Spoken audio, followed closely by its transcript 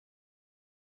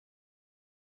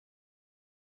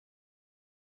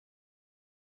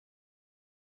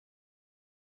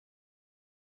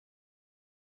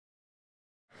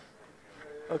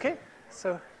Okay,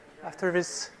 so after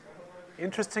this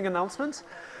interesting announcement,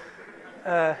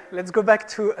 let's go back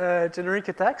to generic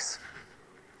attacks.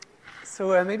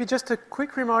 So maybe just a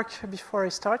quick remark before I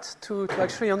start to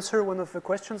actually answer one of the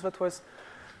questions that was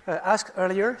asked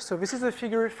earlier. So this is a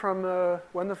figure from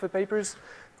one of the papers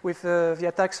with the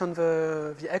attacks on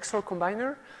the XOR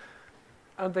combiner.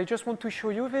 And I just want to show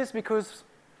you this because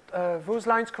those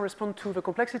lines correspond to the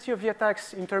complexity of the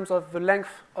attacks in terms of the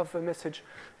length of the message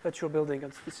that you're building.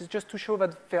 And this is just to show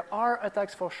that there are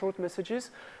attacks for short messages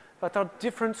that are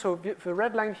different. So the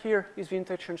red line here is the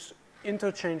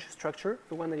interchange structure,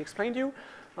 the one I explained to you.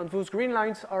 And those green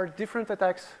lines are different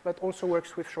attacks that also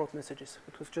works with short messages.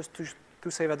 It was just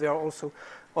to say that there are also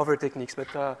other techniques.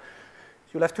 But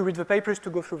you'll have to read the papers to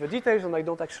go through the details, and I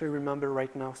don't actually remember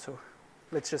right now. So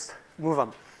let's just move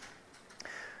on.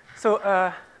 So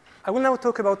I will now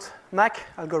talk about MAC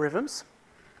algorithms.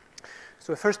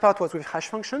 So the first part was with hash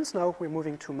functions. Now we're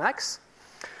moving to MACs.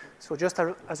 So just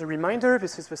as a reminder,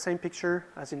 this is the same picture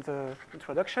as in the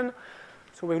introduction.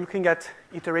 So we're looking at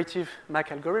iterative MAC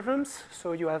algorithms.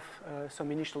 So you have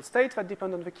some initial state that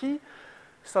depend on the key,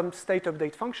 some state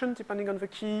update function depending on the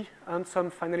key, and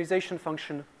some finalization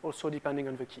function also depending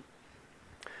on the key.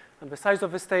 And the size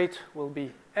of the state will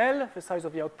be L, the size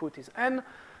of the output is N,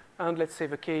 and let's say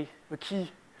the key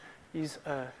is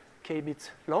k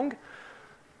bits long.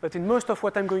 But in most of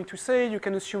what I'm going to say, you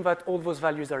can assume that all those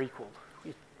values are equal.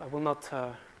 I will not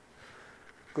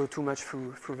go too much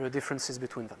through the differences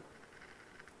between them.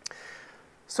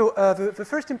 So the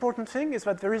first important thing is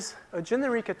that there is a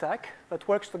generic attack that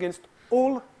works against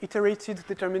all iterated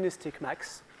deterministic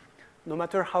MACs, no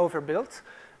matter how they're built.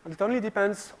 And it only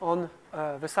depends on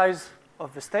the size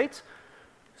of the state.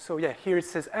 So yeah, here it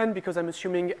says N because I'm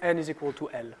assuming N is equal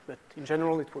to L. But in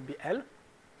general, it would be L.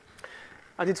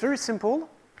 And it's very simple.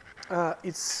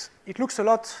 It looks a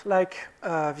lot like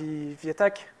the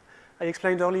attack I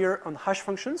explained earlier on hash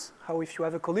functions, how if you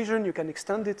have a collision, you can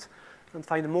extend it and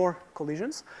find more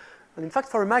collisions. And in fact,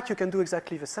 for a MAC, you can do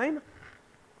exactly the same.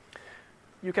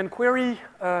 You can query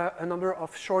a number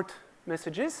of short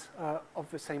messages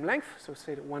of the same length, so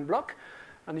say one block.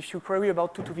 And if you query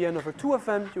about 2 to the n over 2 of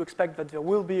them, you expect that there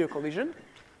will be a collision.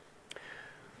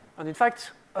 And in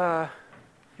fact,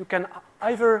 you can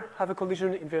either have a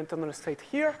collision in the internal state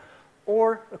here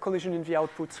or a collision in the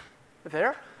output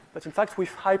there. But in fact,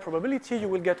 with high probability, you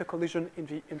will get a collision in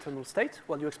the internal state.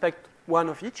 Well, you expect one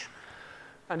of each.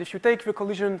 And if you take the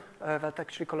collision that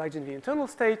actually collides in the internal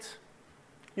state,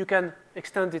 you can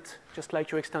extend it just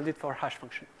like you extend it for a hash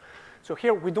function. So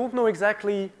here, we don't know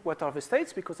exactly what are the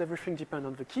states because everything depends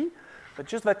on the key. But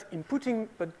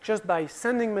just by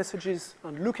sending messages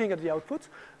and looking at the output,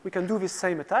 we can do this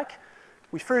same attack.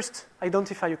 We first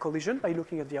identify a collision by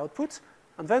looking at the output,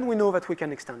 and then we know that we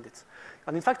can extend it.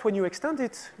 And in fact, when you extend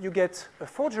it, you get a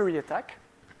forgery attack,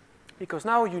 because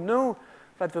now you know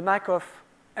that the MAC of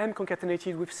M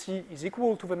concatenated with C is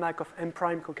equal to the MAC of M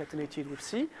prime concatenated with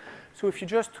C. So if you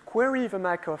just query the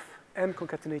MAC of M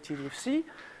concatenated with C,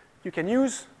 you can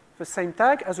use the same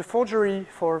tag as a forgery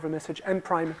for the message M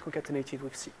prime concatenated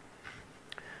with C.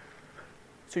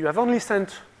 So you have only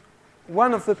sent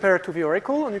one of the pair to the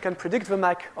oracle, and you can predict the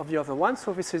MAC of the other one.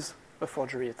 So this is a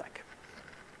forgery attack.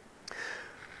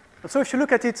 And so if you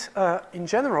look at it in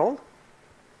general,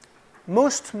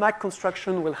 most MAC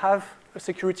construction will have a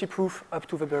security proof up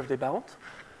to the birthday bound.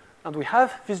 And we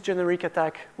have this generic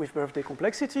attack with birthday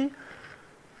complexity.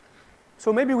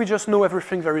 So maybe we just know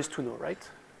everything there is to know, right?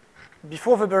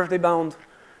 Before the birthday bound,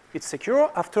 it's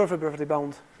secure. After the birthday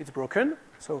bound, it's broken.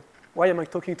 So why am I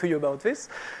talking to you about this?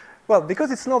 Well, because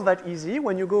it's not that easy.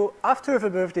 When you go after the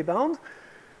birthday bound,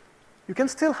 you can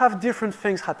still have different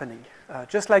things happening.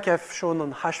 Just like I've shown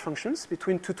on hash functions,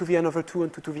 between 2 to the n over 2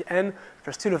 and 2 to the n,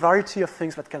 there's still a variety of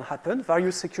things that can happen,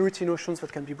 various security notions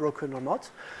that can be broken or not.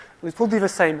 And it will be the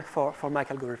same for MAC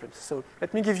algorithms. So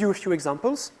let me give you a few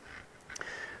examples.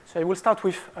 So I will start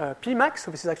with PMAC.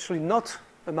 So this is actually not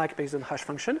a MAC based on hash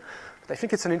function, but I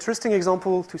think it's an interesting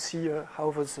example to see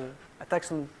how those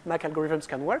attacks on MAC algorithms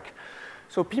can work.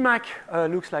 So PMAC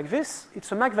looks like this.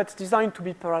 It's a MAC that's designed to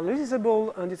be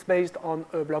parallelizable, and it's based on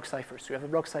a block cipher. So you have a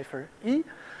block cipher E.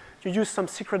 You use some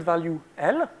secret value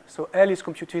L. So L is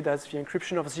computed as the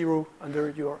encryption of 0 under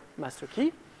your master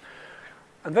key.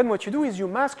 And then what you do is you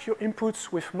mask your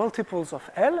inputs with multiples of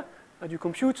L, and you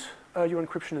compute your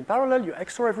encryption in parallel, you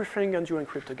XOR everything, and you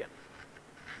encrypt again.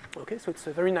 Okay, so it's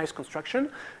a very nice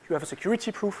construction. You have a security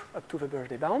proof up to the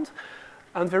birthday bound.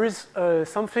 And there is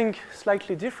something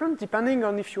slightly different. Depending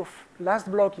on if your last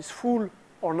block is full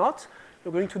or not,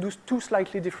 you're going to do two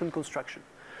slightly different constructions.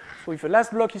 So if the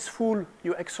last block is full,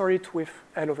 you XOR it with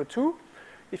L over 2.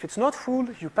 If it's not full,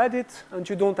 you pad it, and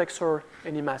you don't XOR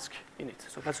any mask in it.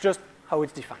 So that's just how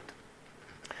it's defined.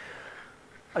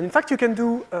 And in fact, you can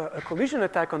do a collision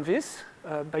attack on this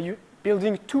by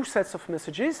building two sets of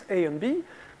messages, A and B.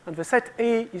 And the set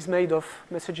A is made of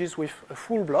messages with a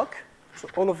full block. So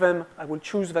all of them, I will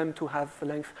choose them to have the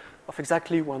length of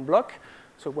exactly one block,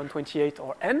 so 128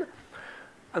 or n.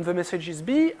 And the messages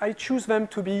B, I choose them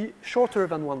to be shorter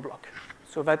than one block,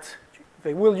 so that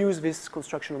they will use this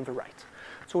construction on the right.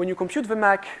 So when you compute the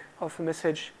MAC of a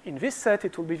message in this set,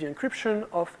 it will be the encryption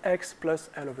of x plus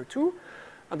L over 2.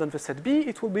 And on the set B,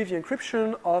 it will be the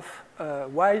encryption of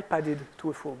y padded to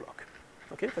a full block.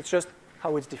 Okay, that's just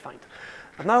how it's defined.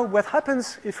 And now what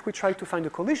happens if we try to find a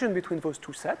collision between those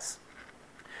two sets?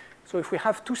 So if we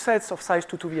have two sets of size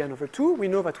 2 to the n over 2, we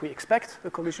know that we expect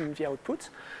a collision in the output.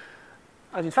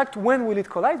 And in fact, when will it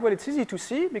collide? Well, it's easy to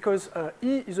see because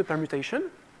E is a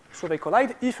permutation. So they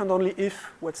collide if and only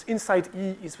if what's inside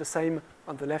E is the same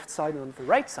on the left side and on the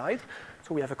right side.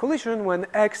 So we have a collision when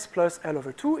x plus L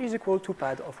over 2 is equal to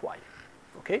pad of y.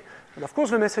 Okay? And of course,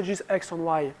 the messages x and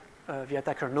y, the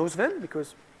attacker knows them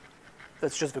because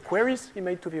that's just the queries he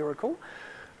made to the oracle.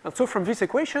 And so from this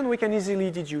equation, we can easily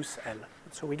deduce L.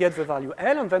 So we get the value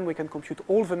L, and then we can compute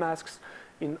all the masks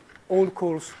in all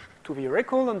calls to the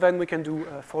oracle, and then we can do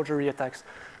forgery attacks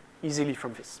easily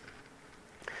from this.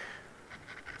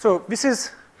 So this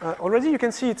is, already you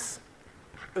can see it's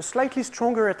a slightly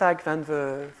stronger attack than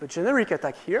the generic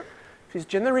attack here. This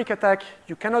generic attack,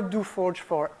 you cannot do forge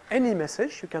for any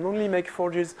message. You can only make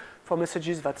forges for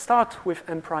messages that start with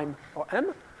M prime or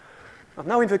M. And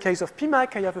now in the case of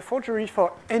PMAC, I have a forgery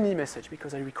for any message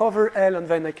because I recover L and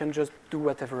then I can just do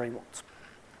whatever I want.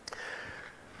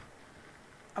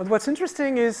 And what's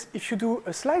interesting is if you do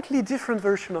a slightly different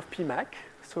version of PMAC,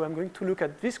 so I'm going to look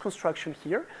at this construction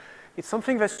here. It's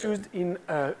something that's used in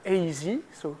AEZ.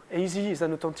 So AEZ is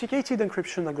an authenticated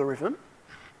encryption algorithm.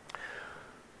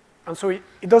 And so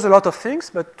it does a lot of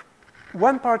things, but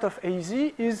one part of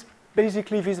AEZ is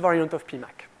basically this variant of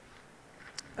PMAC.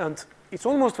 And it's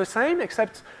almost the same,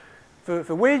 except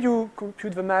the way you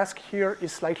compute the mask here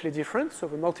is slightly different. So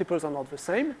the multiples are not the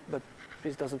same, but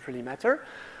this doesn't really matter.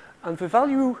 And the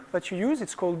value that you use,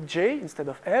 it's called J instead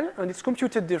of L, and it's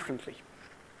computed differently.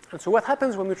 And so what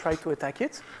happens when we try to attack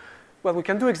it? Well, we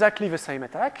can do exactly the same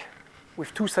attack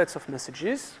with two sets of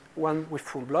messages, one with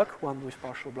full block, one with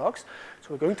partial blocks.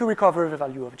 So we're going to recover the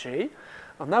value of J.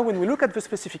 And now when we look at the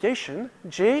specification,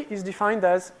 J is defined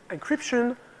as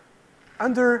encryption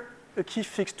under a key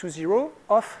fixed to 0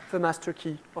 of the master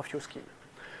key of your scheme.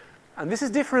 And this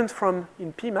is different from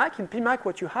in PMAC. In PMAC,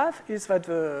 what you have is that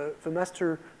the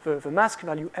mask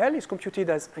value L is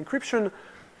computed as encryption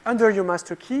under your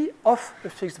master key of a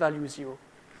fixed value 0.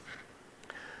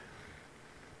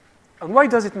 And why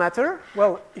does it matter?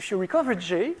 Well, if you recover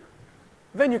J,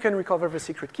 then you can recover the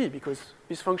secret key because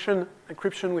this function,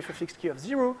 encryption with a fixed key of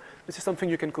 0, this is something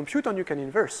you can compute and you can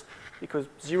inverse because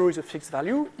 0 is a fixed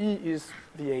value, E is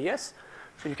the AES.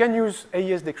 So you can use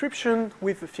AES decryption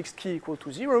with a fixed key equal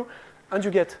to 0, and you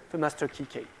get the master key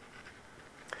K.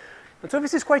 And so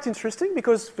this is quite interesting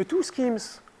because the two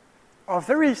schemes are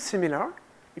very similar.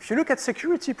 If you look at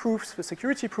security proofs, the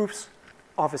security proofs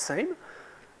are the same.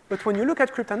 But when you look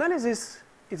at cryptanalysis,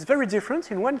 it's very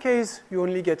different. In one case, you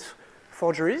only get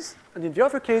forgeries, and in the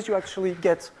other case, you actually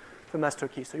get the master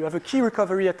key. So you have a key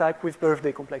recovery attack with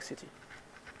birthday complexity.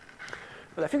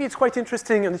 But I think it's quite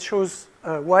interesting, and it shows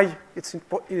why it's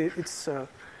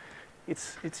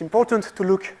important to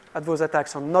look at those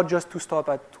attacks and not just to stop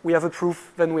at we have a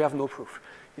proof, then we have no proof.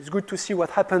 It's good to see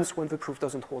what happens when the proof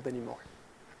doesn't hold anymore.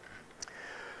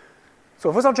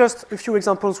 So those are just a few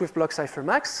examples with block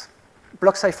cipher-based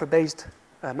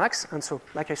MACs. And so,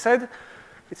 like I said,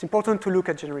 it's important to look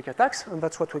at generic attacks, and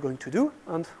that's what we're going to do.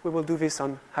 And we will do this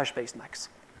on hash-based MACs.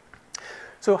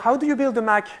 So how do you build a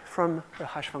MAC from a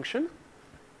hash function?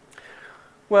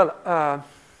 Well, I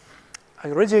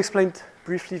already explained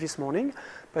briefly this morning,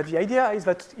 but the idea is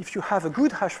that if you have a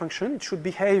good hash function, it should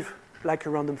behave like a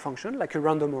random function, like a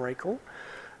random oracle.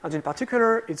 And in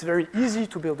particular, it's very easy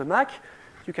to build a MAC.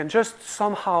 You can just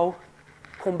somehow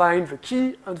combine the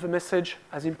key and the message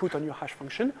as input on your hash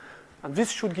function, and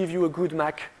this should give you a good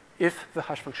MAC if the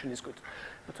hash function is good.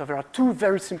 And so there are two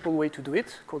very simple ways to do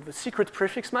it, called the secret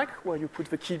prefix MAC, where you put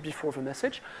the key before the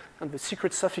message, and the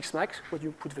secret suffix MAC, where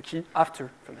you put the key after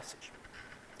the message.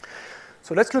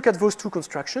 So let's look at those two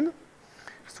constructions.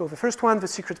 So the first one, the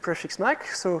secret prefix MAC.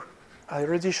 So I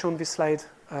already shown this slide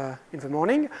in the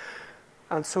morning.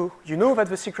 And so you know that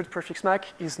the secret prefix MAC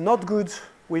is not good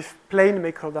with plain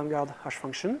make-call-down-guard hash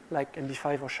function, like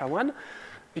MD5 or SHA-1.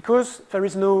 because there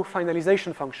is no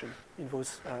finalization function in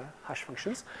those hash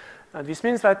functions. And this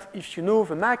means that if you know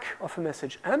the MAC of a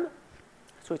message M,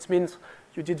 so it means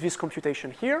you did this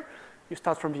computation here, you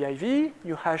start from the IV,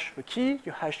 you hash the key,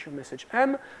 you hash your message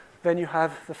M, then you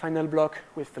have the final block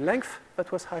with the length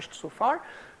that was hashed so far,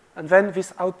 and then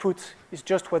this output is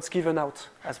just what's given out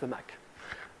as the MAC.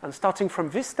 And starting from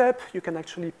this step, you can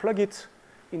actually plug it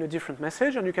in a different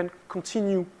message, and you can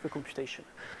continue the computation.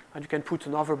 And you can put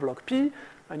another block P,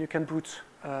 and you can put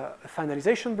a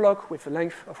finalization block with the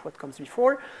length of what comes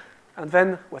before. And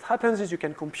then what happens is you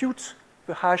can compute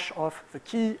the hash of the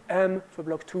key M, the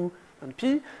block 2, and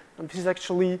P. And this is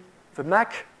actually the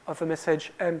MAC of the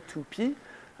message M to P.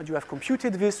 And you have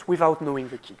computed this without knowing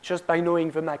the key. Just by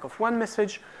knowing the MAC of one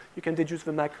message, you can deduce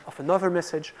the MAC of another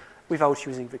message without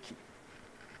using the key.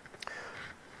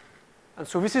 And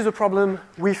so this is a problem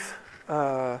with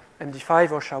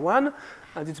MD5 or SHA-1,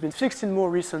 and it's been fixed in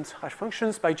more recent hash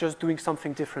functions by just doing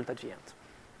something different at the end.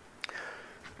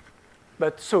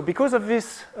 But so because of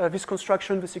this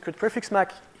construction, the secret prefix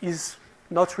MAC is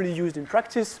not really used in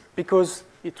practice because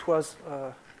it was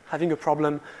having a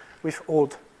problem with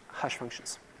old hash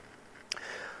functions.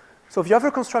 So the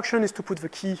other construction is to put the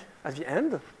key at the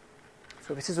end.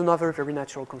 So this is another very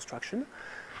natural construction.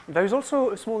 There is also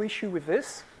a small issue with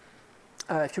this.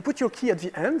 If you put your key at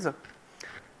the end,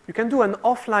 you can do an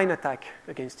offline attack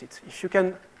against it. If you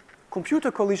can compute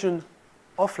a collision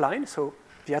offline, so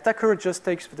the attacker just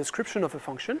takes the description of a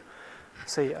function,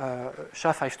 say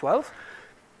SHA-512,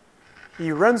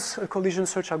 he runs a collision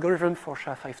search algorithm for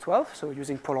SHA-512, so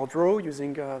using polar draw,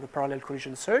 using the parallel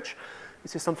collision search.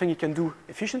 This is something he can do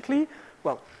efficiently,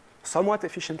 well, somewhat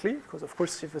efficiently, because of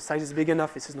course if the size is big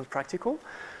enough, this is not practical.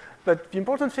 But the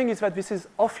important thing is that this is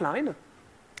offline,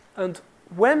 and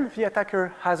when the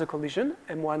attacker has a collision,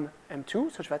 M1,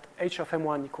 M2, such that H of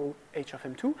M1 equal H of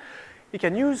M2, he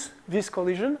can use this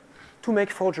collision to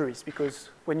make forgeries, because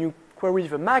when you query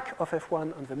the MAC of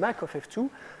F1 and the MAC of F2,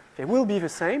 they will be the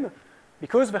same,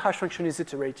 because the hash function is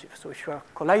iterative. So if you are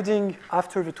colliding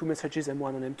after the two messages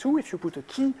M1 and M2, if you put a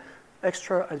key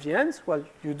extra at the end, well,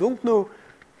 you don't know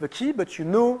the key, but you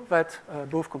know that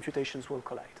both computations will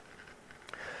collide.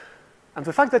 And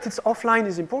the fact that it's offline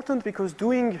is important because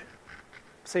doing,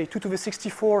 say, 2 to the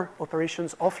 64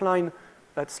 operations offline,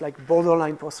 that's like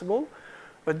borderline possible.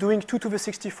 But doing 2 to the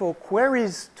 64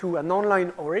 queries to an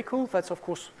online oracle, that's of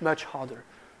course much harder.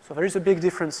 So there is a big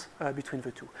difference between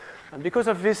the two. And because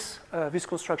of this, this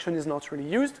construction is not really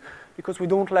used, because we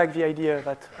don't like the idea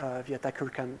that the attacker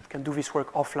can do this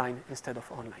work offline instead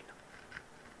of online.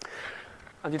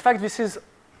 And in fact, this is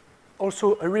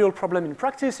also a real problem in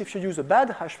practice if you use a bad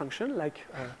hash function like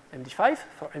MD5.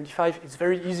 For MD5, it's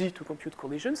very easy to compute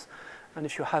collisions. And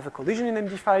if you have a collision in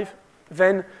MD5,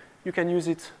 then you can use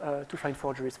it to find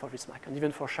forgeries for this MAC. And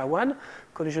even for SHA-1,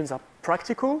 collisions are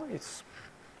practical. It's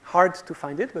hard to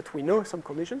find it, but we know some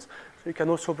collisions. So you can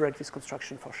also break this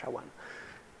construction for SHA-1.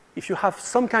 If you have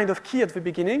some kind of key at the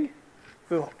beginning,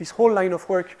 this whole line of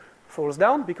work falls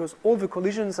down because all the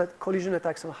collision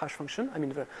attacks on a hash function, I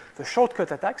mean the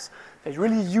shortcut attacks, they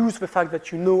really use the fact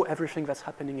that you know everything that's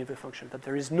happening in the function, that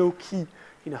there is no key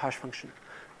in a hash function.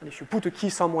 And if you put a key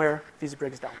somewhere, this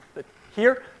breaks down. But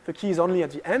here, the key is only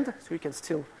at the end, so you can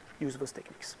still use those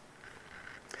techniques.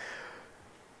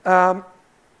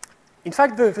 In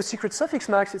fact, the secret suffix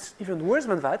MAC is even worse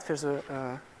than that. There's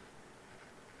a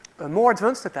more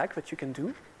advanced attack that you can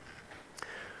do.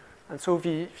 And so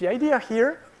the idea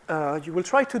here, you will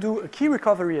try to do a key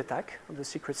recovery attack on the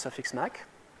secret suffix MAC.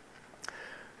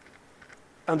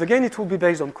 And again, it will be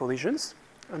based on collisions.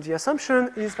 And the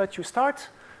assumption is that you start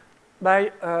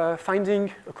by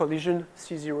finding a collision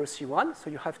C0, C1. So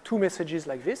you have two messages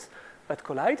like this that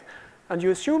collide. And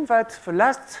you assume that the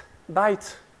last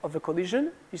byte of the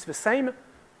collision is the same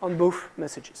on both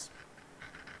messages.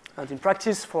 And in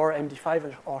practice, for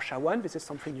MD5 or SHA-1, this is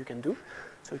something you can do.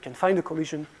 So you can find a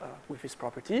collision with this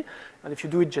property. And if you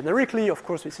do it generically, of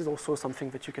course, this is also something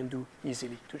that you can do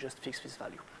easily to just fix this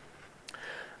value.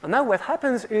 And now what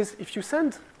happens is if you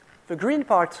send the green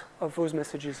part of those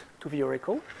messages to the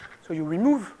oracle, so you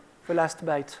remove the last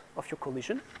byte of your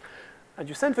collision, and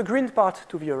you send the green part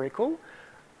to the oracle,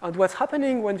 and what's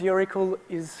happening when the oracle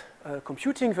is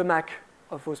computing the MAC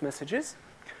of those messages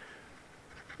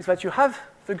is that you have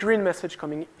the green message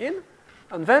coming in,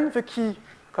 and then the key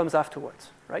comes afterwards,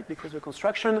 right? Because the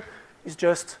construction is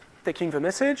just taking the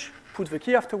message, put the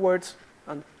key afterwards,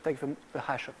 and take the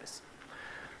hash of this.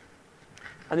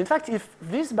 And in fact, if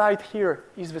this byte here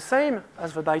is the same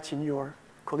as the byte in your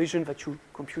collision that you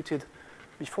computed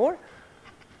before,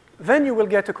 then you will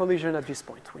get a collision at this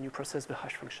point when you process the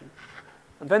hash function.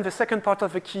 And then the second part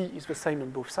of the key is the same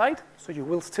on both sides, so you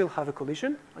will still have a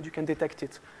collision, and you can detect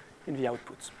it in the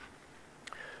outputs.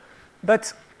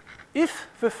 But if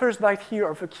the first byte here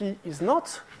of the key is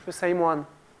not the same one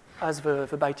as the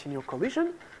byte in your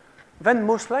collision, then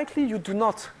most likely you do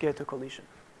not get a collision,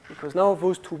 because now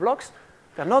those two blocks,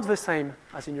 they're not the same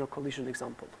as in your collision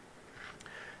example.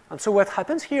 And so what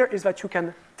happens here is that you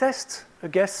can test a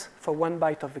guess for one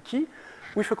byte of the key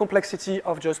with a complexity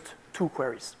of just 2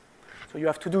 queries. So you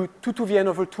have to do 2 to the n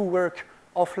over 2 work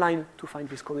offline to find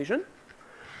this collision.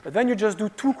 But then you just do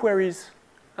 2 queries,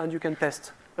 and you can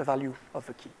test the value of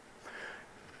the key.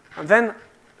 And then,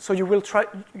 so you will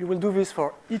do this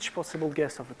for each possible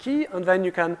guess of a key, and then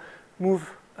you can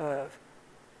move,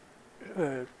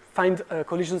 find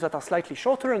collisions that are slightly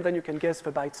shorter, and then you can guess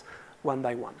the bytes one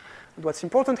by one. And what's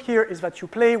important here is that you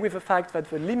play with the fact that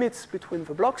the limits between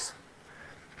the blocks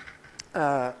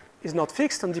is not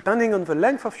fixed, and depending on the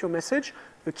length of your message,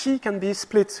 the key can be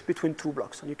split between 2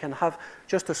 blocks. And you can have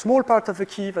just a small part of the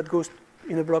key that goes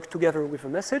in a block together with a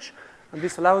message, and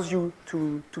this allows you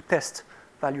to test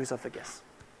values of the guess.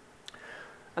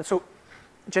 And so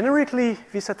generically,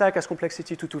 this attack has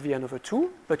complexity 2 to the n over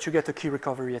 2, but you get a key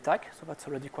recovery attack, so that's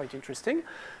already quite interesting.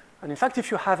 And in fact,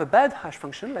 if you have a bad hash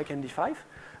function like MD5,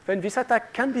 then this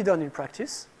attack can be done in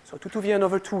practice. So 2 to the n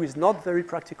over 2 is not very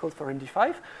practical for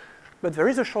MD5, but there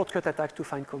is a shortcut attack to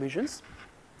find collisions.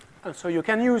 And so you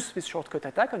can use this shortcut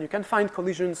attack, and you can find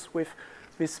collisions with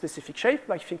this specific shape,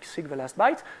 like fixing the last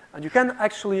byte, and you can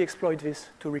actually exploit this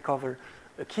to recover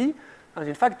a key. And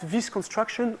in fact, this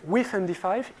construction with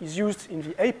MD5 is used in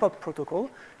the APOP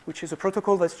protocol, which is a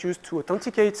protocol that's used to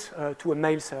authenticate to a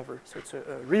mail server. So it's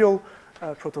a real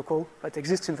protocol that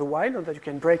exists in the wild and that you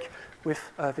can break with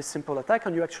this simple attack,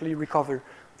 and you actually recover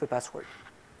the password.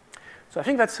 So I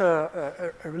think that's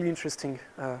a really interesting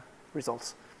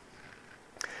result.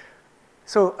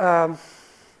 So,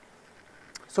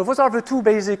 so those are the 2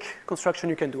 basic constructions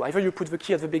you can do. Either you put the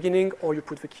key at the beginning or you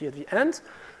put the key at the end.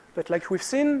 But like we've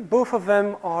seen, both of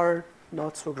them are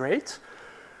not so great.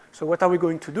 So what are we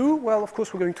going to do? Well, of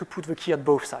course, we're going to put the key at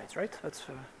both sides, right? That's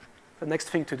the next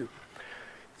thing to do.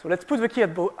 So let's put the key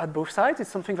at both sides. It's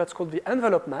something that's called the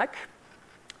envelope MAC.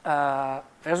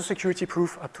 There's a security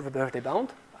proof up to the birthday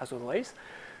bound, as always.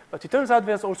 But it turns out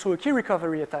there's also a key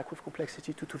recovery attack with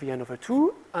complexity 2 to the n over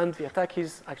 2, and the attack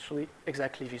is actually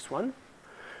exactly this one.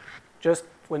 Just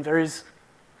when there is,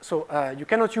 so you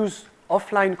cannot use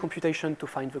offline computation to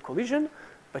find the collision,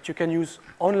 but you can use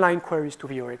online queries to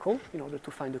the oracle in order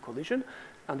to find the collision.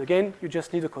 And again, you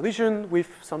just need a collision with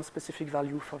some specific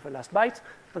value for the last byte,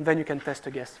 and then you can test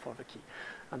a guess for the key.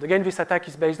 And again, this attack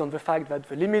is based on the fact that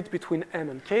the limit between m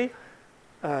and k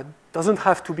doesn't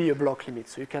have to be a block limit.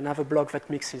 So you can have a block that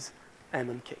mixes m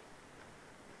and k.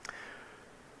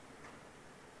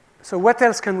 So what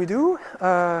else can we do?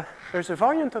 There's a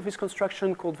variant of this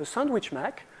construction called the sandwich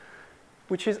MAC,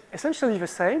 which is essentially the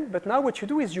same, but now what you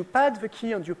do is you pad the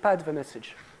key and you pad the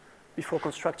message before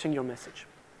constructing your message.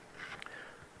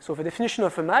 So the definition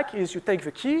of a MAC is you take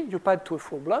the key, you pad to a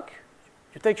full block,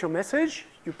 you take your message,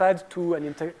 you pad to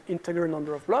an integer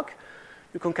number of blocks,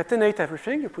 you concatenate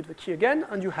everything, you put the key again,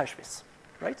 and you hash this,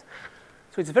 right?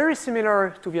 So it's very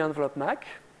similar to the envelope MAC.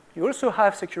 You also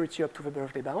have security up to the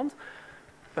birthday bound,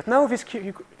 but now this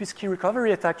key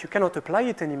recovery attack, you cannot apply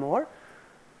it anymore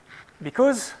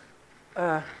because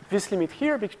this limit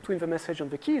here between the message and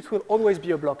the key, it will always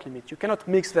be a block limit. You cannot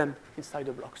mix them inside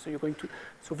a block.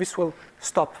 So this will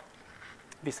stop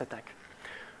this attack.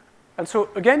 And so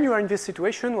again, you are in this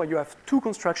situation where you have 2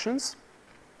 constructions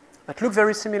that look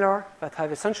very similar, that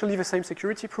have essentially the same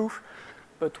security proof,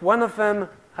 but one of them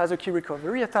has a key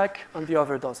recovery attack and the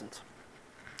other doesn't.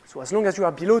 So as long as you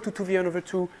are below 2 to the n over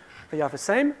 2, they are the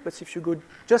same, but if you go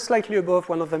just slightly above,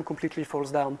 one of them completely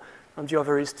falls down, and the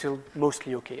other is still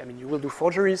mostly okay. I mean, you will do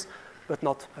forgeries, but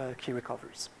not key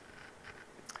recoveries.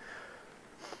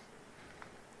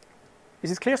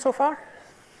 Is it clear so far?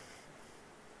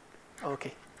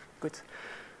 Okay, good.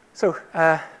 So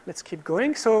let's keep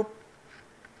going. So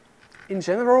in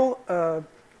general,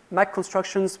 MAC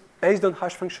constructions based on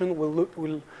hash function will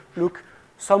look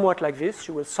somewhat like this.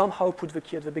 You will somehow put the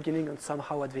key at the beginning and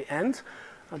somehow at the end.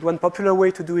 And one popular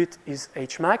way to do it is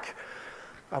HMAC.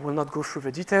 I will not go through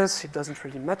the details. It doesn't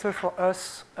really matter for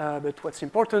us. But what's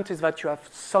important is that you have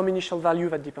some initial value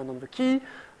that depend on the key,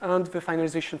 and the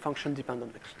finalization function depend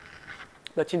on the key.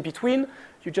 But in between,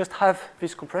 you just have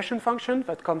this compression function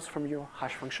that comes from your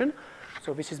hash function.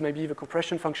 So this is maybe the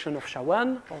compression function of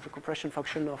SHA-1 or the compression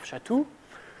function of SHA-2.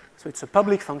 So it's a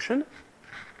public function.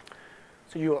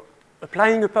 So you're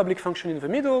applying a public function in the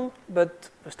middle, but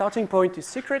the starting point is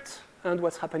secret, and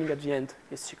what's happening at the end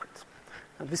is secret.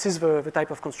 And this is the type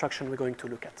of construction we're going to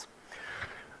look at.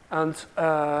 And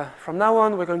from now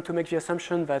on, we're going to make the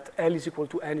assumption that L is equal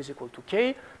to N is equal to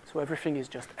K. So everything is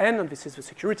just N, and this is the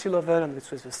security level, and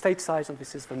this is the state size, and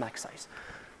this is the max size.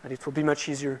 And it will be much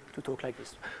easier to talk like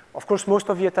this. Of course, most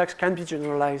of the attacks can be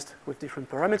generalized with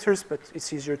different parameters, but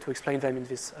it's easier to explain them in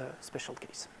this special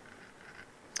case.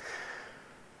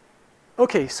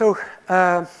 Okay, so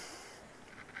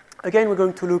again, we're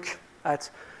going to look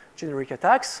at generic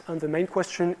attacks, and the main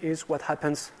question is what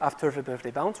happens after the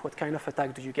birthday bounce? What kind of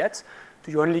attack do you get?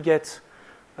 Do you only get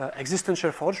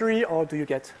existential forgery, or do you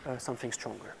get something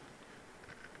stronger?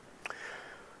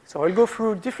 So I'll go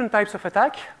through different types of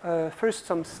attack. First,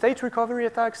 some state recovery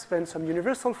attacks, then some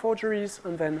universal forgeries,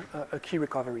 and then a key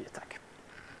recovery attack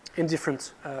in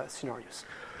different scenarios.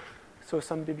 So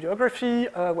some bibliography.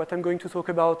 What I'm going to talk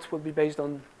about will be based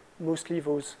on mostly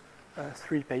those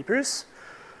 3 papers.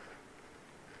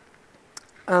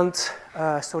 And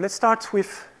so let's start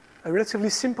with a relatively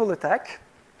simple attack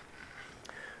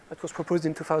that was proposed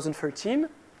in 2013.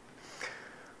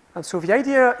 And so the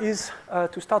idea is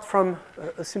to start from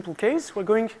a simple case. We're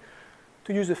going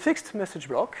to use a fixed message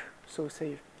block. So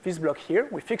say this block here,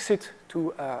 we fix it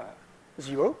to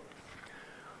 0.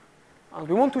 And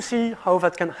we want to see how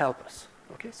that can help us.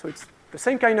 Okay, so it's the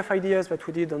same kind of ideas that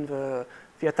we did on the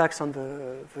attacks on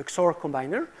the XOR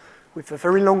combiner with the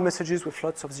very long messages with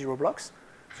lots of 0 blocks.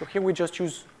 So here we just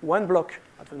use 1 block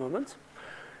at the moment.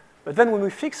 But then when we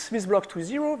fix this block to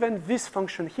 0, then this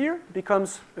function here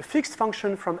becomes a fixed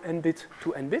function from n bit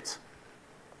to n bit.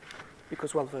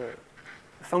 Because, well, the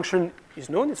function is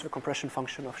known, it's the compression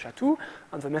function of SHA-2,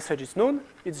 and the message is known,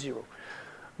 it's 0.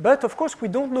 But, of course, we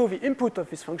don't know the input of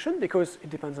this function because it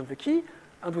depends on the key,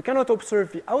 and we cannot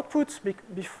observe the output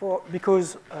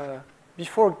because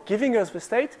before giving us the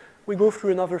state, we go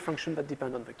through another function that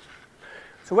depends on the key.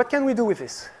 So what can we do with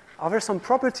this? Are there some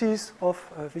properties of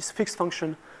this fixed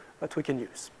function that we can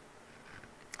use?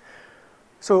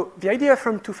 So the idea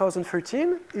from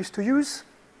 2013 is to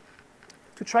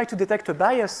try to detect a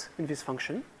bias in this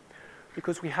function,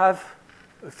 because we have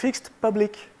a fixed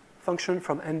public function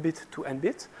from n bit to n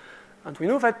bit, and we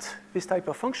know that this type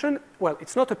of function, well,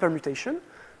 it's not a permutation,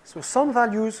 so some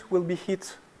values will be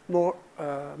hit more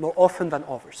often than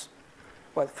others.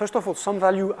 Well, first of all, some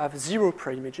values have 0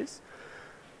 preimages.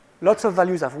 Lots of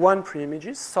values have 1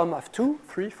 preimages. Some have 2,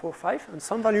 3, 4, 5, and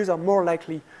some values are more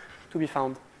likely to be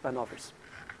found than others.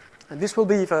 And this will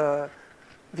be the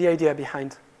idea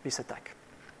behind this attack.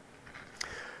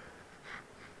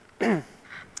 And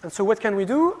so what can we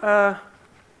do?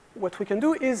 What we can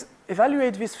do is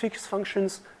evaluate these fixed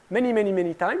functions many, many,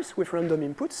 many times with random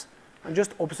inputs and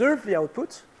just observe the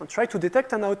output and try to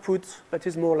detect an output that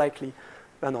is more likely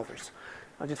than others.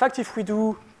 And in fact, if we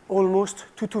do almost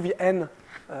 2 to the n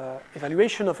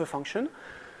evaluation of a function,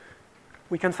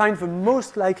 we can find the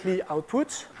most likely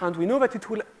output, and we know that it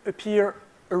will appear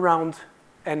around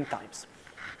n times.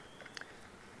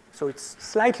 So it's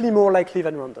slightly more likely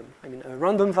than random. I mean, a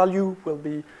random value will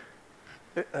be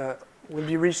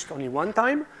reached only 1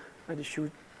 time, and if you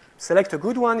select a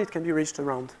good one, it can be reached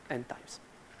around n times.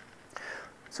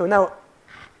 So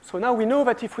now we know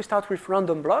that if we start with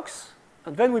random blocks,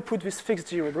 and then we put this fixed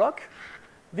 0 block,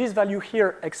 this value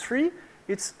here, x3,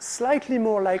 it's slightly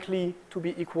more likely to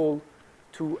be equal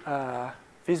to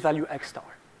this value x star,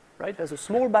 right? There's a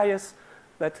small bias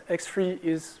that x3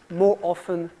 is more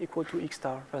often equal to x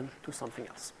star than to something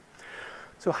else.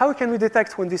 So how can we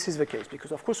detect when this is the case?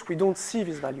 Because, of course, we don't see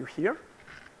this value here.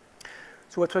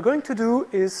 So what we're going to do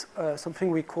is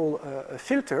something we call a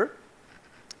filter.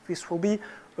 This will be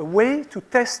a way to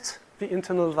test the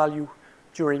internal value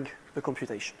during the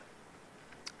computation.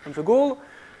 And the goal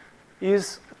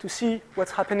is to see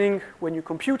what's happening when you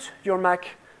compute your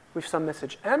Mac with some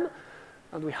message m,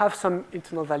 and we have some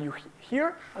internal value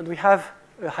here, and we have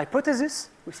a hypothesis.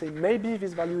 We say maybe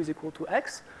this value is equal to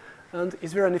x, and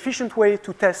is there an efficient way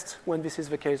to test when this is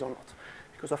the case or not?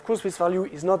 Because, of course, this value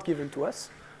is not given to us,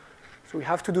 so we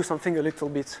have to do something a little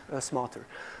bit smarter.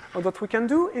 And what we can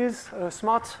do is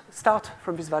start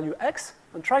from this value x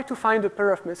and try to find a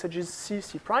pair of messages C,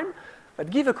 C prime that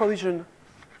give a collision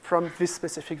from this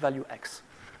specific value x.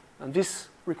 And this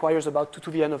requires about 2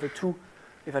 to the n over 2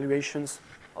 evaluations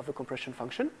of the compression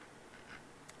function.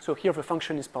 So here the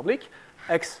function is public.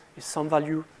 X is some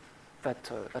value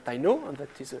that I know, and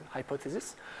that is a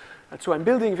hypothesis. And so I'm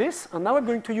building this, and now I'm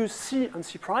going to use C and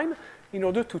C prime in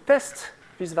order to test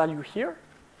this value here.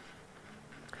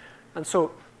 And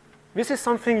so this is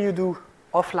something you do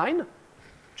offline.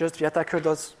 Just the attacker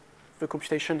does the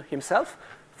computation himself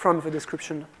from the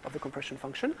description of the compression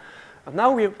function. And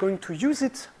now we are going to use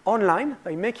it online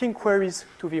by making queries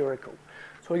to the Oracle.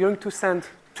 So we're going to send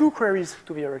two queries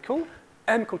to the oracle,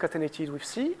 M concatenated with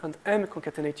C and M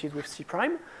concatenated with C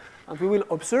prime, and we will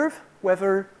observe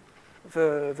whether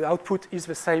the output is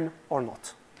the same or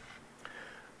not.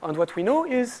 And what we know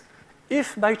is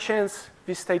if by chance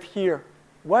this state here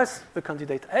was the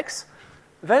candidate X,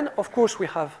 then of course we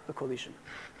have a collision.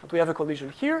 And we have a collision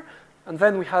here, and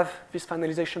then we have this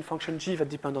finalization function G that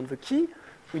depends on the key.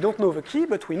 We don't know the key,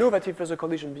 but we know that if there's a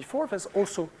collision before, there's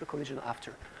also a collision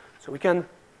after. So we can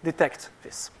detect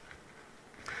this.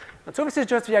 And so this is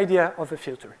just the idea of the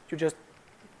filter.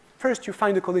 First you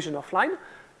find a collision offline,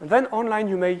 and then online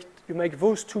you make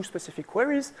those two specific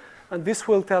queries, and this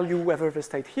will tell you whether the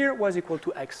state here was equal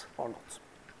to X or not.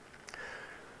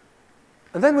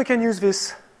 And then we can use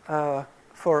this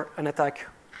for an attack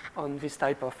on this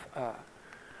type of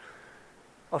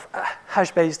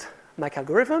hash-based MAC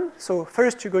algorithm. So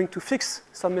first you're going to fix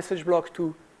some message block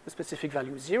to a specific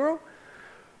value 0.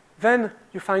 Then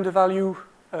you find a value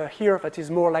here that is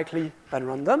more likely than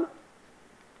random.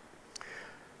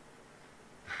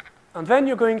 And then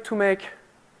you're going to make,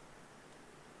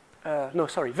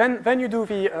 then you do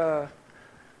the,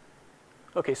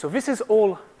 okay, so this is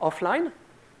all offline.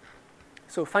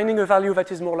 So finding a value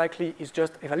that is more likely is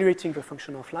just evaluating the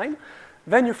function offline.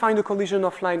 Then you find a collision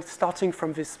offline starting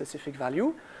from this specific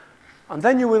value. And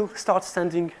then you will start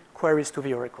sending queries to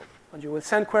the oracle. And you will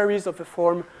send queries of the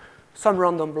form some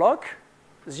random block,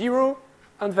 0,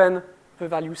 and then the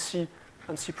value C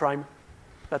and C prime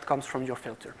that comes from your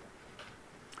filter.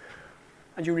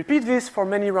 And you repeat this for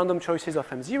many random choices of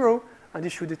M0, and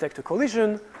if you detect a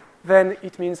collision, then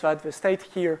it means that the state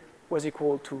here was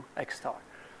equal to X star.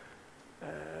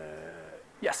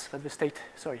 Yes, that the state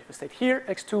here,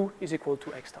 X2, is equal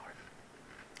to X star.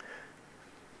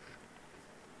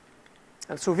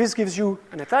 And so this gives you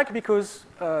an attack because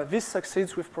this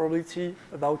succeeds with probability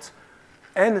about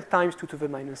n times 2 to the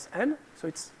minus n. So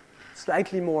it's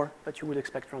slightly more that you would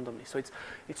expect randomly. So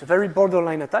it's a very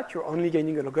borderline attack. You're only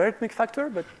gaining a logarithmic factor,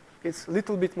 but it's a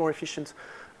little bit more efficient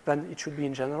than it should be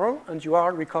in general, and you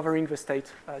are recovering the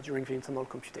state during the internal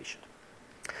computation.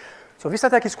 So this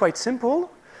attack is quite simple,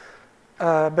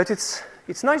 but it's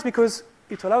nice because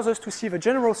it allows us to see the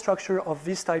general structure of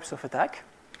these types of attack.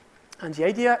 And the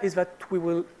idea is that we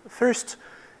will first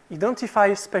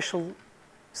identify special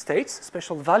states,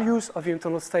 special values of the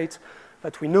internal state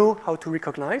that we know how to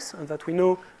recognize and that we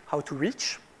know how to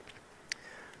reach.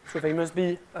 So they must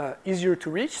be easier to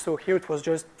reach. So here it was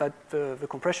just that the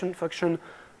compression function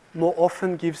more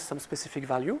often gives some specific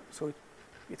value. So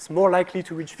it's more likely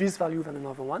to reach this value than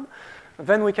another one. And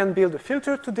then we can build a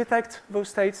filter to detect those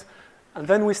states. And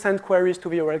then we send queries to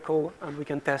the oracle, and we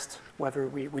can test whether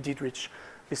we did reach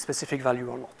this specific value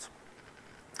or not.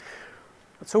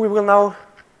 So we will now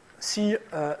see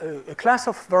a class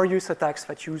of various attacks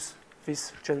that use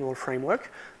this general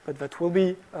framework, but that will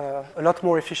be a lot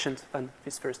more efficient than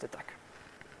this first attack.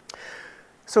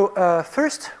 So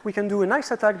first, we can do a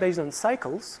nice attack based on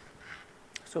cycles.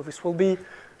 So this will be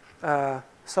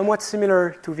somewhat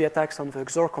similar to the attacks on the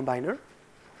XOR combiner.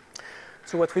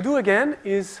 So what we do again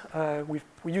is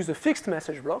we use a fixed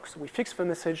message block. So we fix the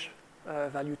message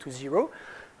value to 0,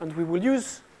 and we will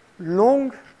use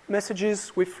long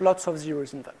messages with lots of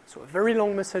zeros in them. So a very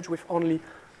long message with only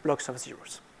blocks of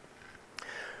zeros.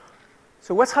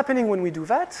 So what's happening when we do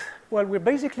that? Well, we're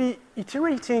basically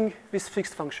iterating this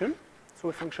fixed function. So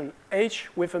a function h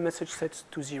with a message set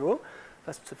to 0.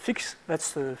 That's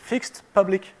the fixed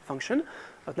public function.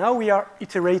 But now we are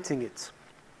iterating it.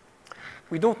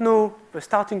 We don't know the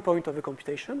starting point of the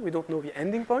computation. We don't know the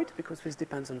ending point because this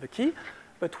depends on the key.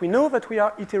 But we know that we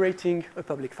are iterating a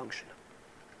public function.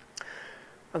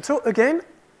 And so again,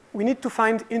 we need to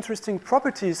find interesting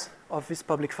properties of this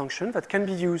public function that can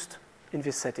be used in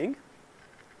this setting.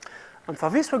 And for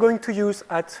this, we're going to use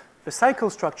the cycle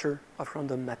structure of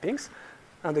random mappings.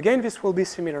 And again, this will be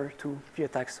similar to the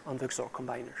attacks on the XOR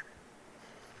combiner.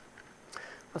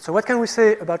 And so what can we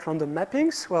say about random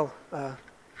mappings? Well,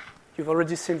 you've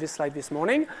already seen this slide this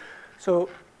morning. So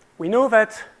we know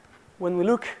that when we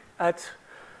look at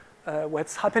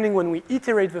what's happening when we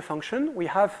iterate the function, we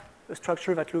have a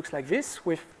structure that looks like this,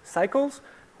 with cycles,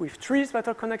 with trees that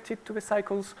are connected to the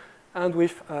cycles, and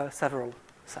with several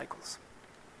cycles.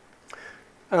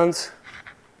 And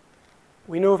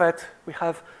we know that we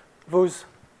have those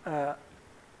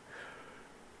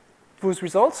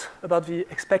results about the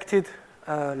expected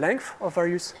length of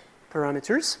various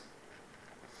parameters.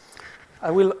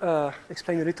 I will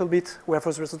explain a little bit where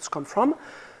those results come from.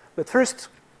 But first,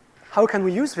 how can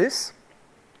we use this?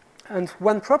 And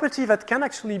one property that can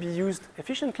actually be used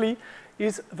efficiently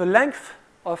is the length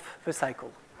of the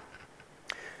cycle.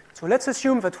 So let's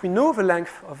assume that we know the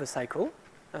length of the cycle,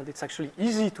 and it's actually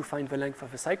easy to find the length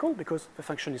of the cycle because the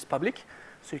function is public,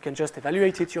 so you can just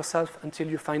evaluate it yourself until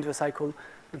you find the cycle,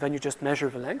 and then you just measure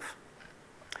the length.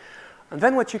 And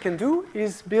then what you can do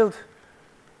is build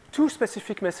two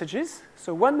specific messages.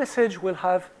 So one message will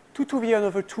have 2 to the n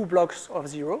over 2 blocks of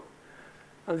 0,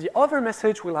 and the other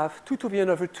message will have 2 to the n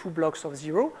over 2 blocks of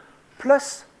 0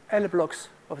 plus L blocks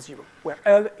of 0, where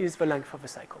L is the length of the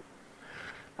cycle.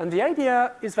 And the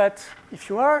idea is that if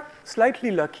you are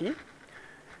slightly lucky,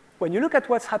 when you look at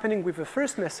what's happening with the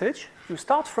first message, you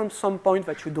start from some point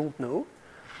that you don't know,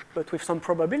 but with some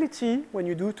probability, when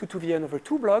you do 2 to the n over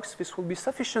 2 blocks, this will be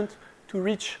sufficient to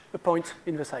reach a point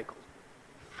in the cycle.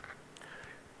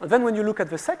 And then when you look at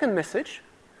the second message,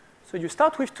 so you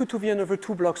start with 2 to the n over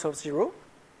 2 blocks of 0.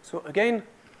 So again,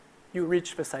 you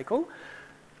reach the cycle.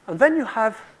 And then you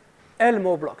have L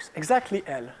more blocks, exactly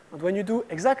L. And when you do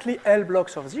exactly L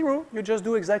blocks of 0, you just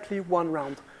do exactly one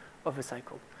round of the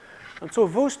cycle. And so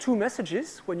those two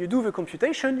messages, when you do the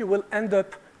computation, you will end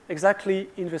up exactly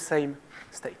in the same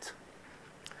state.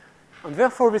 And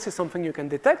therefore, this is something you can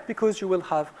detect because you will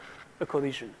have a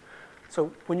collision.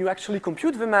 So when you actually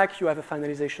compute the MAC, you have a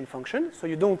finalization function. So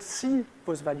you don't see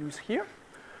those values here.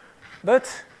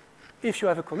 But if you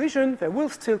have a collision, they will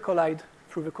still collide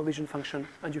through the collision function,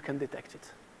 and you can detect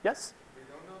it. Yes? We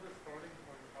don't know the starting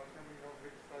point. How can we know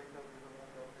which cycle is the one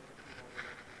that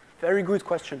is? Very good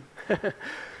question.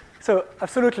 So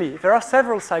absolutely, there are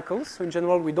several cycles. So in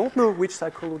general, we don't know which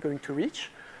cycle we're going to reach.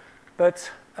 But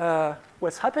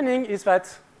what's happening is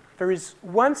that there is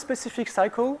one specific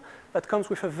cycle that comes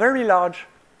with a very large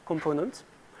component.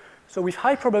 So with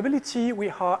high probability, we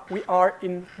are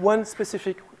in one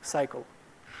specific cycle.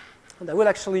 And I will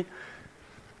actually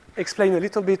explain a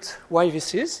little bit why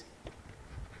this is.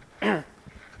 So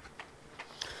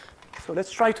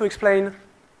let's try to explain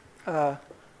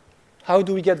how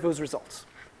do we get those results.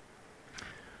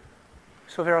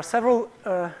 So there are several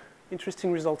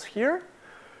interesting results here.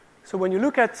 So when you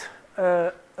look at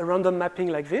a random mapping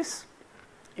like this,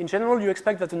 in general, you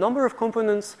expect that the number of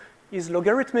components is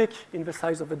logarithmic in the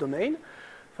size of the domain.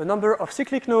 The number of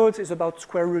cyclic nodes is about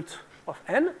square root of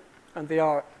n, and they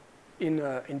are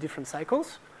in different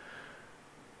cycles.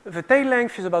 The tail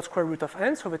length is about square root of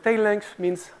n, so the tail length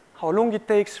means how long it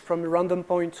takes from a random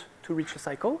point to reach a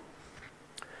cycle.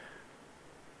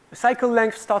 The cycle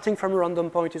length starting from a random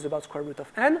point is about square root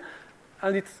of n,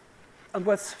 and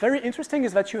what's very interesting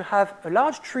is that you have a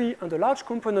large tree and a large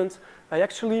component that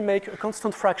actually make a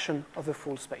constant fraction of the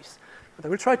full space. And I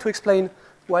will try to explain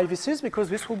why this is, because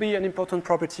this will be an important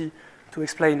property to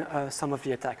explain some of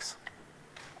the attacks.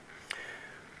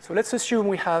 So let's assume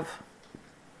we have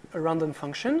a random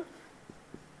function,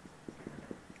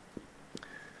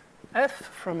 f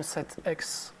from a set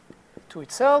x to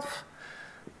itself,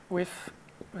 with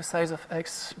the size of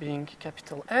x being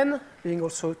capital N, being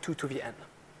also 2 to the n.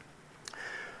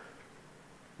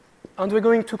 And we're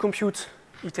going to compute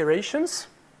iterations.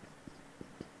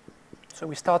 So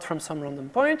we start from some random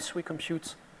point. We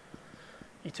compute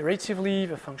iteratively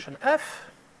the function f.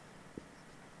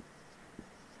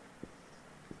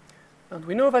 And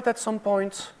we know that at some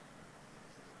point,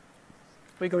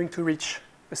 we're going to reach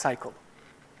a cycle.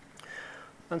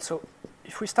 And so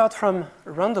if we start from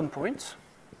a random point,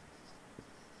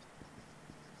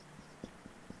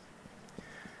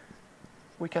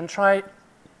 we can try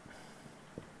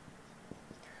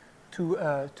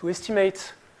to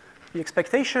estimate the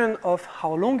expectation of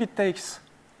how long it takes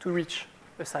to reach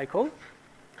a cycle.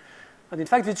 And in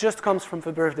fact, it just comes from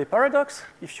the birthday paradox.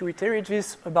 If you iterate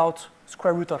this about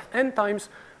square root of n times,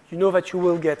 you know that you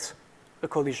will get a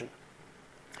collision.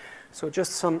 So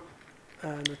just some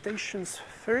notations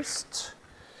first.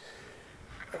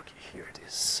 Okay, here it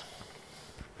is.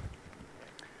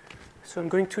 So I'm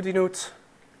going to denote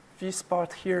this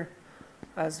part here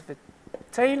as the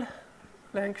tail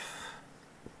length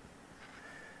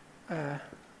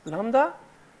lambda.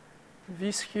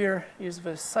 This here is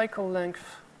the cycle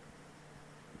length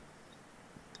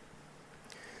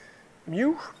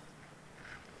mu.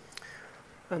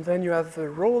 And then you have the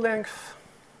row length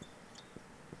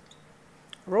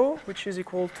rho, which is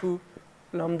equal to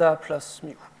lambda plus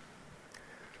mu.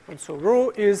 And so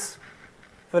rho is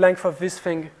the length of this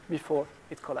thing before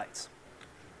it collides.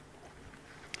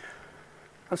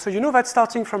 And so you know that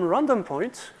starting from a random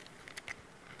point,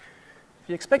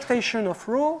 the expectation of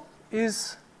rho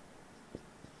is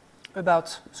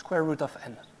about square root of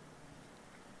n.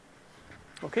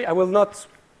 Okay, I will not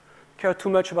care too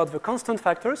much about the constant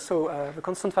factors. So the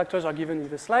constant factors are given in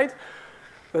the slide,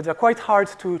 but they're quite hard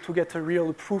to get a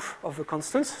real proof of the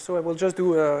constants. So I will just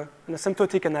do an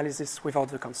asymptotic analysis without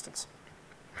the constants.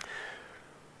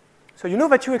 So you know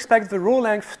that you expect the row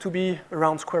length to be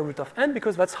around square root of n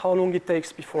because that's how long it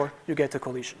takes before you get a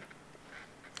collision.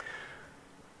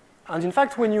 And in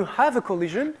fact, when you have a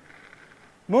collision,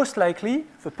 most likely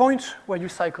the point where you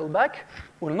cycle back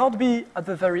will not be at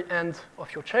the very end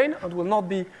of your chain and will not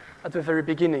be at the very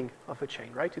beginning of the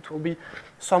chain, right? It will be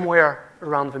somewhere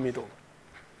around the middle.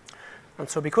 And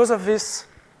so because of this,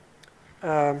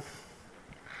 so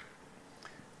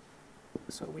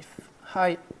with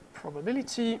high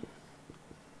probability,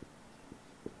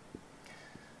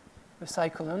 the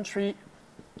cycle entry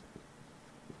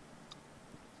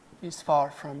is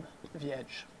far from the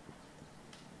edge.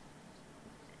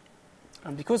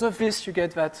 And because of this, you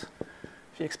get that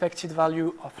the expected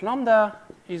value of lambda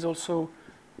is also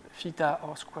theta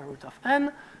or square root of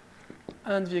n,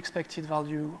 and the expected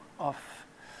value of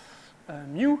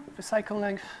mu, the cycle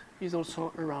length, is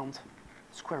also around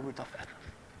square root of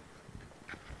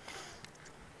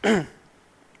n.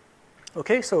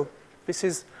 Okay, so this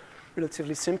is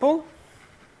relatively simple.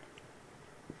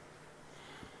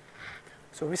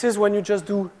 So this is when you just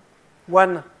do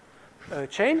one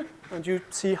chain, and you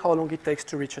see how long it takes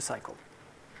to reach a cycle.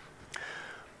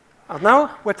 And now,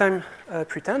 what I'm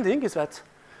pretending is that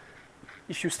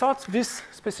if you start this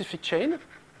specific chain,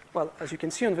 well, as you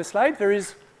can see on the slide, there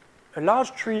is a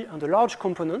large tree and a large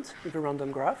component in the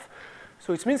random graph.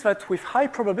 So it means that with high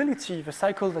probability, the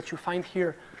cycle that you find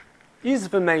here is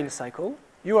the main cycle.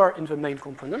 You are in the main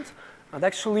component. And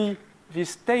actually,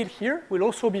 this tail here will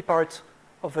also be part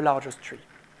of the largest tree.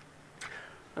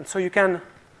 And so you can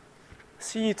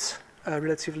see it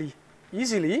relatively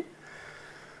easily.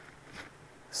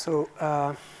 So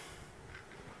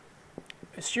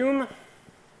assume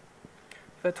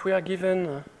that we are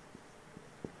given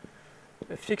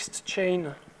a fixed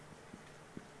chain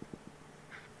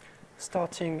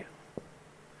starting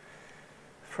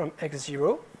from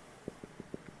x0.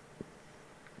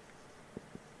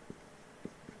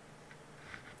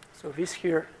 So this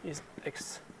here is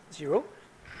x0.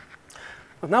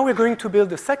 But now we're going to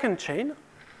build a second chain,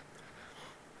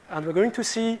 and we're going to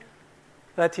see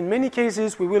that in many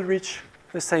cases we will reach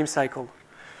the same cycle.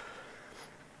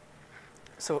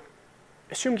 So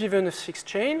assume given a fixed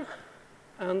chain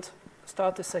and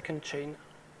start a second chain.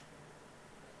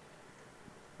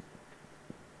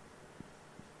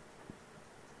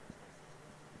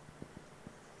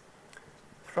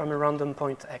 From a random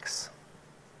point x.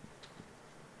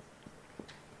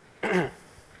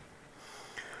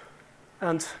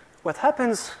 And what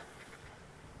happens,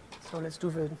 so let's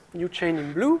do the new chain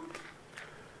in blue.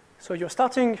 So you're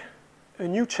starting a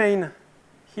new chain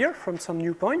here from some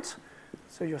new point.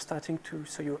 So you're starting to,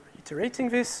 so you're iterating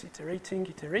this,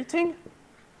 iterating.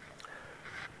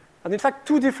 And in fact,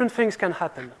 two different things can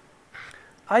happen.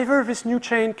 Either this new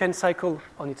chain can cycle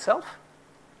on itself,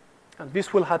 and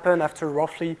this will happen after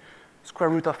roughly square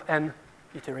root of n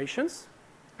iterations,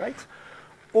 right?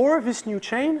 Or this new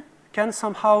chain can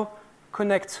somehow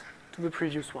connect to the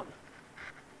previous one.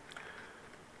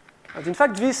 And in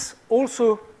fact, this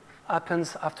also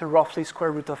happens after roughly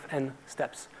square root of n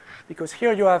steps, because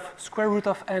here you have square root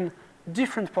of n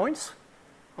different points,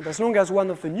 and as long as one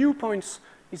of the new points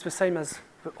is the same as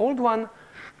the old one,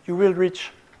 you will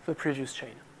reach the previous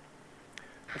chain.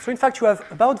 And so in fact, you have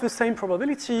about the same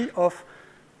probability of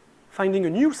finding a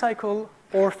new cycle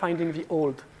or finding the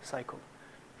old cycle.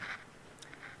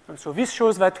 And so this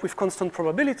shows that with constant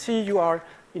probability, you are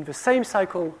in the same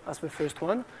cycle as the first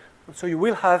one, and so you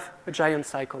will have a giant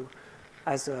cycle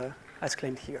as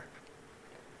claimed here.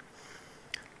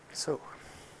 So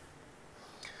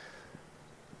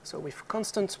with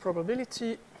constant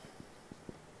probability,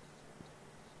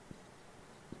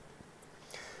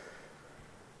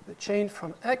 the chain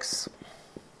from x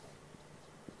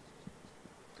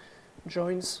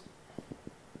joins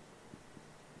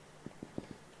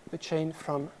the chain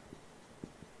from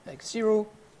x0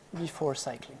 before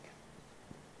cycling.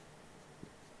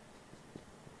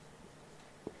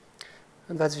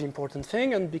 And that's the important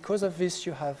thing, and because of this,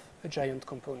 you have a giant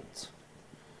component.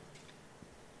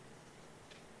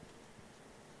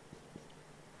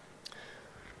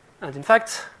 And in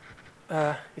fact,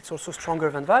 it's also stronger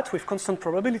than that. With constant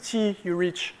probability, you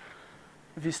reach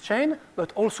this chain,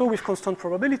 but also with constant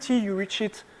probability, you reach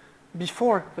it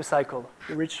before the cycle.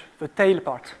 You reach the tail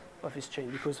part of this chain,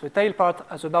 because the tail part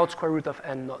has about square root of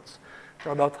n nodes.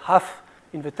 So about half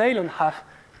in the tail and half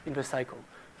in the cycle.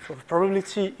 So the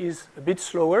probability is a bit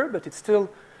slower, but it's still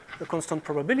a constant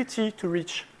probability to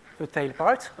reach the tail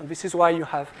part, and this is why you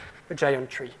have a giant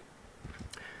tree.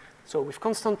 So with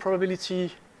constant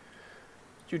probability,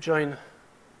 you join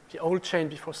the old chain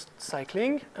before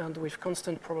cycling, and with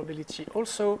constant probability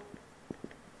also,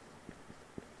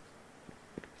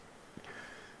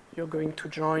 you're going to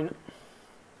join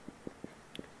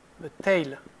the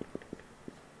tail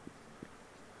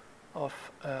of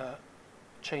a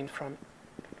chain from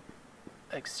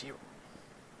x0.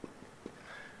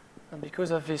 And because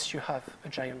of this, you have a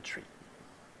giant tree.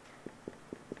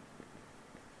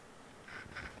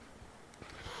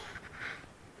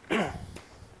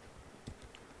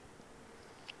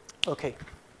 Okay.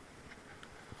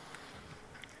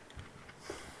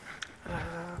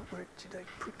 Where did I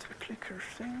put the clicker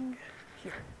thing?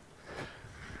 Here.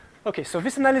 Okay, so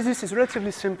this analysis is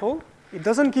relatively simple. It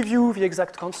doesn't give you the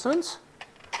exact constants,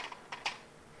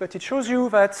 but it shows you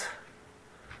that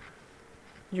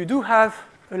you do have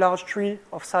a large tree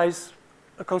of size,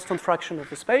 a constant fraction of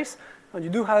the space, and you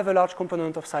do have a large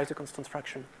component of size, a constant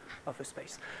fraction of the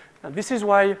space. And this is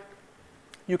why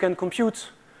you can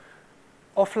compute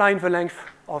offline the length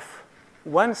of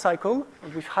one cycle,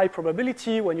 and with high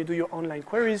probability, when you do your online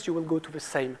queries, you will go to the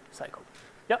same cycle.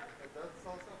 Yeah? But that's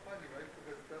also funny, right?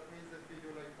 Because that means if we do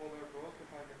like polar draw to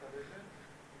find the collision,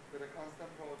 with a constant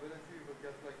probability, you will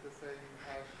get like the same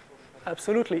hash for the collision.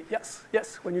 Absolutely, yes,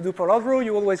 yes. When you do polar draw,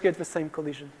 you always get the same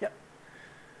collision. Yeah.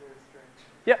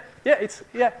 Very strange.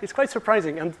 Yeah, it's quite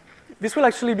surprising, and this will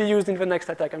actually be used in the next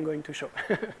attack I'm going to show.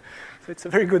 So it's a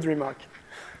very good remark.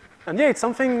 And yeah, it's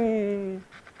something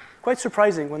quite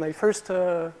surprising. When I first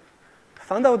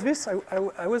found out this,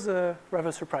 I was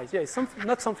rather surprised. Yeah, it's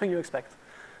not something you expect,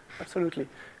 absolutely.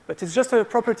 But it's just a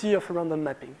property of a random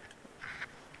mapping.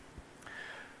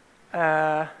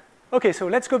 Okay, so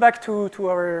let's go back to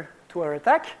our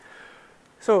attack.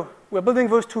 So we're building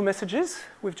those two messages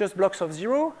with just blocks of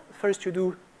 0. First you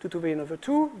do 2 to the n over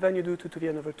 2, then you do 2 to the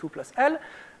n over 2 plus L,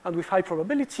 and with high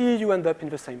probability, you end up in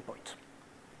the same point.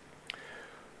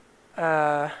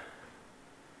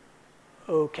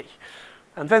 Okay,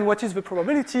 and then what is the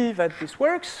probability that this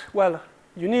works? Well,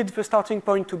 you need the starting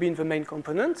point to be in the main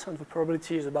component, and the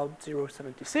probability is about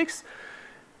 0.76.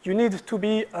 You need to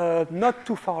be not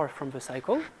too far from the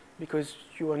cycle, because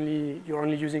you're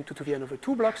only using 2 to the n over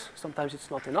 2 blocks. Sometimes it's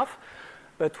not enough,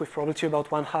 but with probability about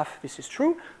 1/2, this is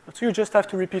true. And so you just have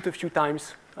to repeat a few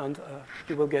times, and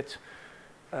you will get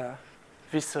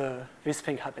this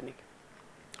thing happening.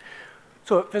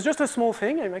 So there's just a small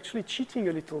thing. I'm actually cheating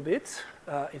a little bit.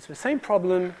 It's the same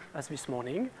problem as this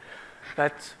morning,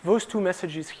 that those two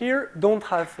messages here don't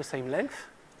have the same length.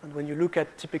 And when you look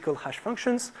at typical hash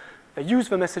functions, they use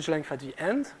the message length at the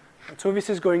end. And so this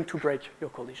is going to break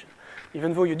your collision.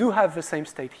 Even though you do have the same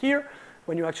state here,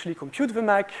 when you actually compute the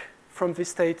MAC from this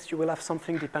state, you will have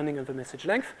something depending on the message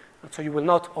length. And so you will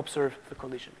not observe the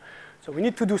collision. So we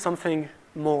need to do something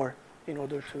more in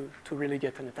order to really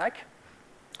get an attack.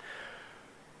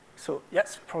 So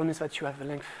yes, the problem is that you have the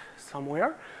length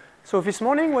somewhere. So this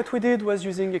morning, what we did was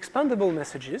using expandable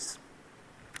messages.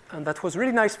 And that was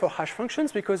really nice for hash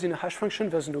functions, because in a hash function,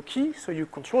 there's no key. So you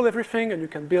control everything, and you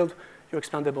can build your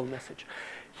expandable message.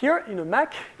 Here, in a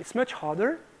MAC, it's much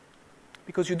harder,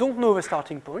 because you don't know the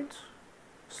starting point.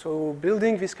 So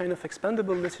building this kind of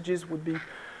expandable messages would be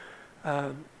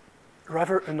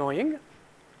rather annoying.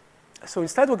 So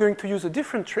instead, we're going to use a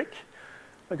different trick.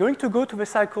 We're going to go to the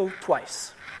cycle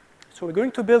twice. So we're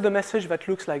going to build a message that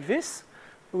looks like this.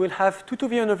 We will have 2 to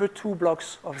the n over 2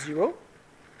 blocks of 0.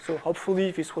 So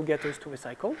hopefully, this will get us to the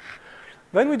cycle.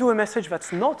 Then we do a message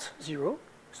that's not 0.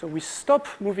 So we stop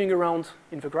moving around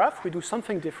in the graph. We do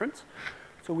something different.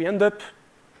 So we end up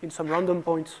in some random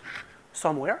point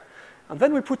somewhere. And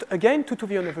then we put again 2 to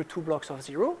the n over 2 blocks of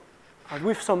 0. And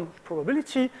with some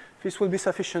probability, this will be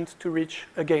sufficient to reach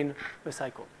again the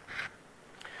cycle.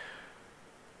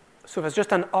 So there's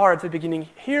just an R at the beginning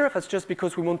here. That's just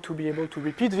because we want to be able to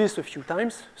repeat this a few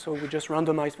times. So we just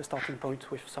randomize the starting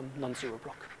point with some non-zero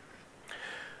block.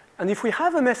 And if we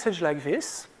have a message like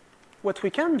this, what we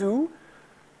can do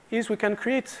is we can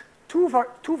create two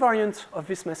variants of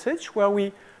this message where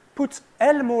we put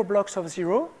L more blocks of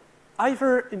 0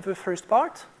 either in the first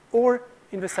part or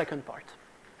in the second part.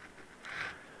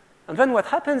 And then what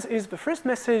happens is the first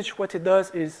message, what it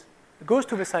does is it goes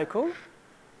to the cycle,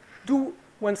 do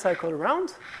one cycle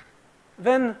around,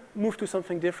 then move to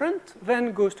something different,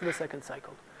 then goes to the second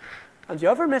cycle. And the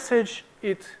other message,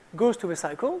 it goes to the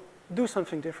cycle, do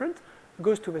something different,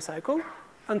 goes to the cycle,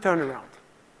 and turn around.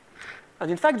 And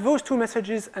in fact, those two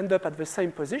messages end up at the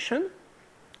same position,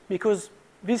 because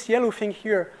this yellow thing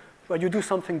here, where you do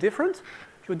something different,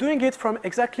 you're doing it from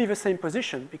exactly the same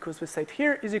position, because the state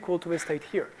here is equal to the state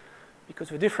here, because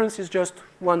the difference is just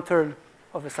one turn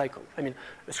of a cycle. I mean,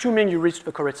 assuming you reached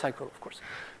the correct cycle, of course.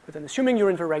 But then assuming you're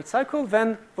in the right cycle,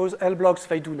 then those L blocks,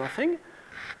 they do nothing.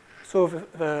 So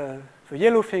the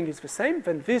yellow thing is the same,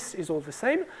 then this is all the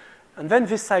same. And then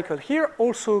this cycle here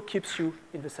also keeps you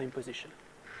in the same position.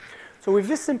 So with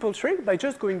this simple trick, by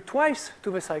just going twice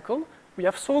to the cycle, we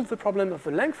have solved the problem of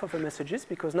the length of the messages,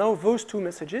 because now those two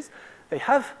messages, they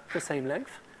have the same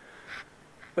length,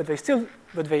 but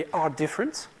they are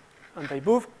different, and they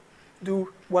both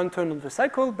do one turn on the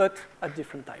cycle, but at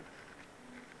different time.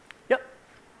 Yeah?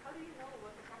 How do you know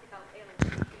what the capital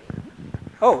L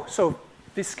is? Oh, so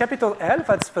this capital L,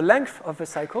 that's the length of the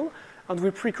cycle, and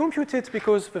we pre-compute it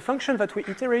because the function that we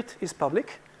iterate is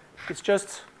public. It's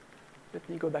just, let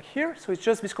me go back here, so it's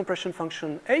just this compression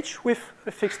function h with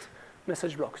a fixed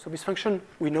message block. So this function,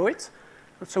 we know it,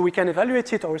 and so we can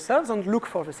evaluate it ourselves and look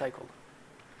for the cycle.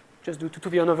 Just do 2 to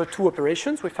the n over 2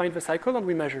 operations, we find the cycle, and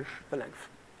we measure the length.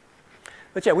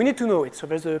 But yeah, we need to know it. So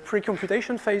there's a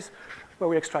pre-computation phase where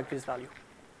we extract this value.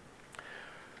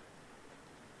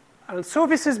 And so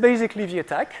this is basically the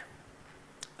attack.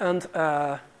 And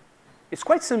it's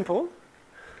quite simple.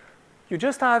 You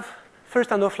just have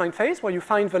first an offline phase where you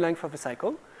find the length of the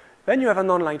cycle. Then you have an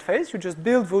online phase. You just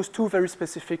build those two very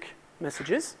specific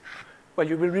messages. Well,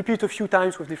 you will repeat a few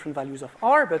times with different values of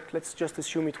r, but let's just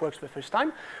assume it works the first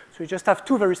time. So you just have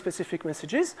two very specific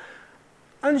messages.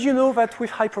 And you know that with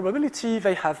high probability,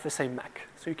 they have the same MAC.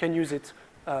 So you can use it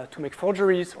to make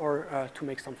forgeries or to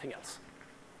make something else.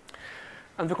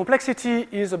 And the complexity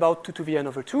is about 2 to the n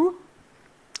over 2,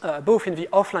 both in the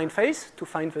offline phase to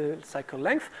find the cycle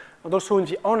length, and also in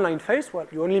the online phase, well,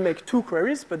 you only make 2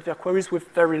 queries, but they're queries with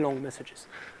very long messages.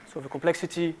 So the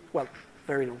complexity, well,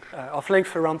 very long, of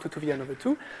length around 2 to the n over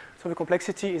 2. So the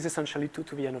complexity is essentially 2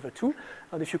 to the n over 2.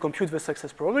 And if you compute the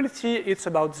success probability, it's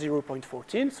about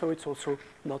 0.14, so it's also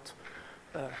not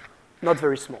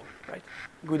very small, right?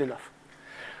 Good enough.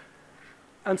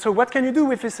 And so what can you do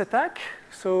with this attack?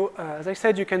 So as I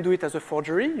said, you can do it as a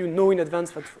forgery. You know in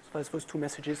advance that those two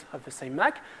messages have the same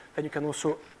MAC. Then you can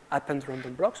also append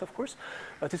random blocks, of course.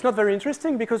 But it's not very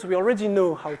interesting because we already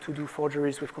know how to do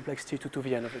forgeries with complexity 2 to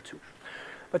the n over 2.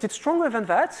 But it's stronger than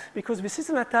that because this is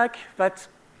an attack that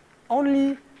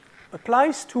only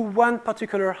applies to one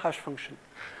particular hash function.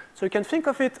 So you can think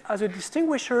of it as a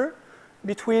distinguisher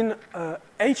between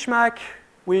HMAC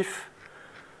with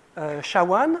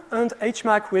SHA-1 and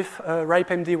HMAC with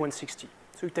RIPE-MD160.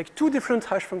 So you take two different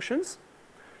hash functions,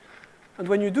 and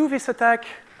when you do this attack,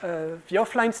 the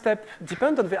offline step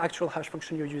depends on the actual hash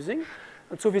function you're using,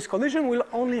 and so this collision will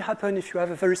only happen if you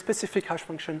have a very specific hash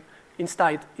function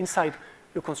inside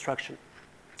your construction.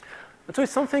 And so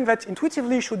it's something that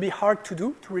intuitively should be hard to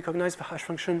do, to recognize the hash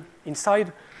function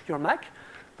inside your MAC,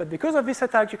 but because of this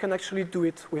attack, you can actually do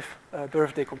it with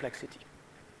birthday complexity.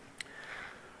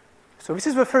 So this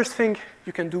is the first thing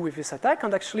you can do with this attack,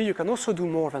 and actually you can also do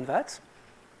more than that.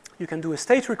 You can do a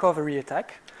state recovery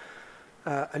attack,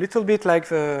 a little bit like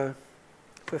the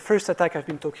first attack I've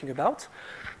been talking about.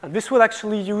 And this will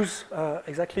actually use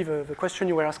exactly the question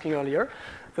you were asking earlier.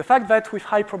 The fact that with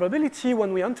high probability,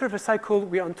 when we enter the cycle,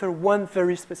 we enter one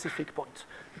very specific point.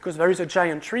 Because there is a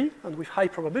giant tree, and with high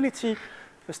probability,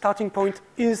 the starting point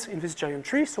is in this giant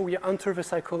tree, so we enter the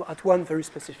cycle at one very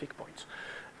specific point.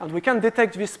 And we can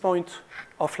detect this point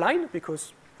offline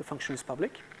because the function is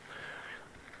public.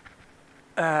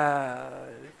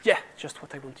 Yeah, just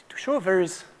what I wanted to show. There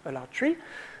is a large tree.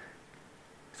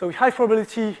 So with high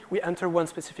probability, we enter one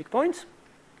specific point.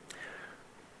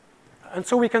 And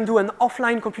so we can do an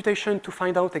offline computation to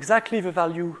find out exactly the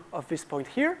value of this point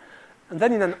here. And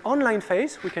then in an online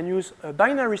phase, we can use a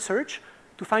binary search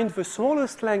to find the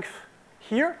smallest length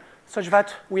here, such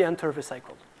that we enter the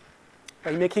cycle.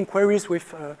 By making queries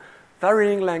with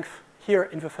varying length here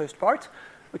in the first part,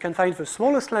 we can find the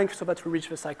smallest length so that we reach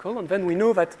the cycle, and then we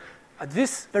know that at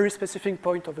this very specific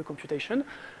point of the computation,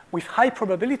 with high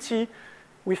probability,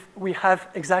 we have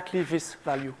exactly this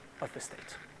value of the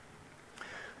state.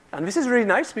 And this is really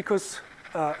nice because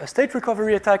a state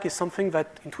recovery attack is something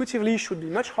that intuitively should be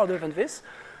much harder than this,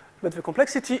 but the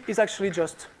complexity is actually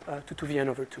just 2 to the n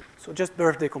over 2, so just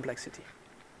birthday complexity.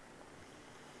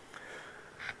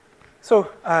 So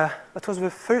that was the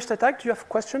first attack. Do you have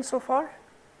questions so far?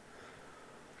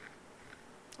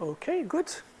 Okay, good.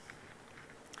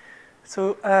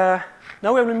 So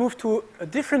now we will move to a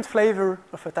different flavor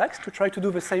of attacks to try to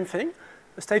do the same thing,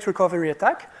 a state recovery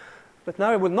attack. But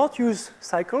now I will not use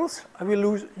cycles. I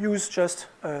will use just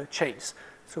chains.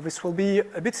 So this will be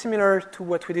a bit similar to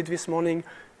what we did this morning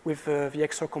with the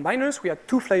XOR combiners. We had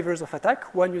two flavors of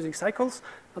attack, one using cycles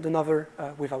and another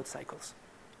without cycles.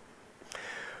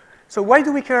 So why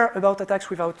do we care about attacks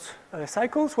without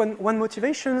cycles? One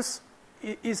motivation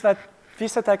is that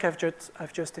this attack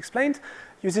I've just explained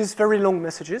uses very long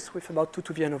messages with about 2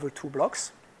 to the n over 2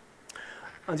 blocks.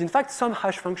 And in fact, some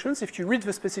hash functions, if you read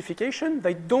the specification,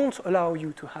 they don't allow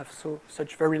you to have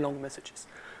such very long messages.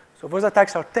 So those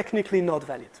attacks are technically not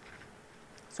valid.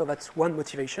 So that's one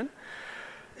motivation.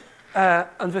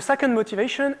 And the second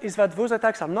motivation is that those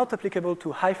attacks are not applicable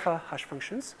to high-far hash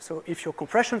functions. So if your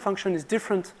compression function is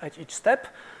different at each step,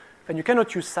 then you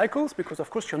cannot use cycles because, of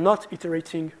course, you're not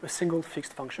iterating a single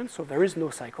fixed function. So there is no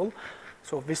cycle.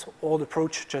 So this old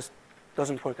approach just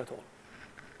doesn't work at all.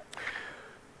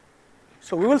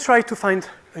 So we will try to find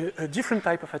a different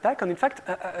type of attack. And in fact,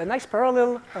 a nice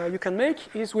parallel you can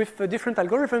make is with the different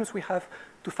algorithms we have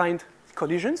to find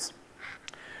collisions.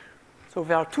 So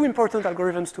there are two important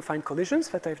algorithms to find collisions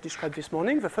that I've described this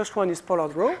morning. The first one is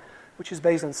Pollard Row, which is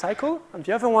based on cycle. And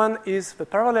the other one is the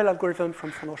parallel algorithm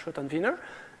from von Oschot and Wiener.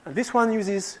 And this one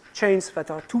uses chains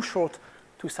that are too short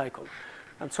to cycle.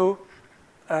 And so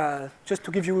just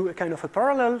to give you a kind of a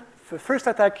parallel, the first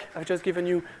attack I've just given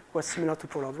you was similar to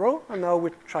Pollard Row. And now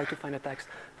we try to find attacks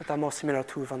that are more similar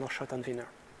to von Oschot and Wiener.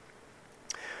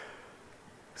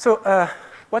 So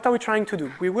what are we trying to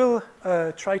do? We will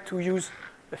try to use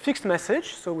a fixed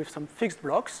message, so with some fixed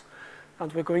blocks,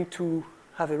 and we're going to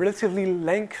have a relatively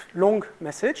long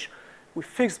message with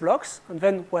fixed blocks, and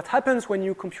then what happens when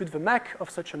you compute the MAC of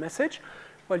such a message?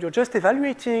 Well, you're just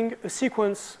evaluating a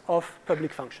sequence of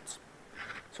public functions.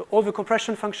 So all the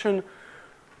compression function,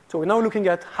 so we're now looking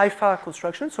at high-far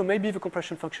construction, so maybe the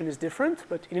compression function is different,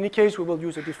 but in any case, we will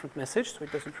use a different message, so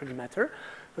it doesn't really matter.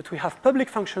 But we have public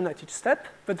function at each step,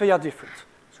 but they are different.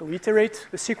 So we iterate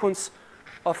a sequence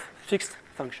of fixed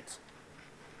functions.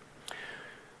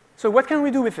 So what can we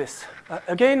do with this?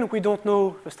 Again, we don't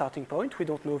know the starting point. We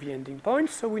don't know the ending point.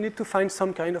 So we need to find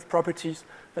some kind of properties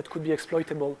that could be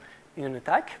exploitable in an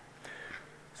attack.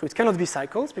 So it cannot be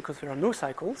cycles because there are no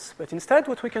cycles. But instead,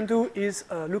 what we can do is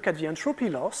look at the entropy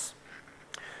loss.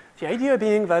 The idea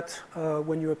being that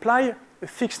when you apply a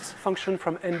fixed function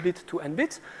from n bit to n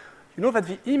bit, you know that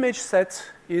the image set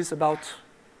is about,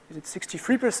 is it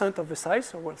 63% of the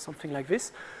size, or well, something like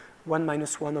this. 1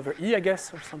 minus 1 over e, I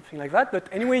guess, or something like that. But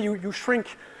anyway, you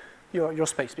shrink your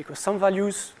space because some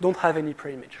values don't have any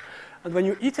preimage. And when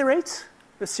you iterate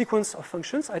the sequence of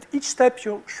functions, at each step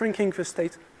you're shrinking the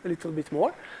state a little bit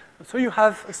more. And so you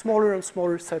have a smaller and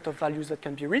smaller set of values that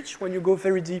can be reached when you go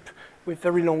very deep with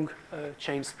very long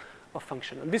chains of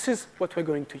function. And this is what we're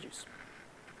going to use.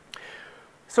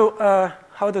 So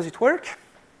how does it work?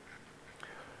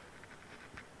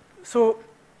 So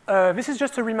this is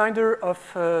just a reminder of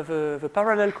the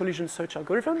parallel collision search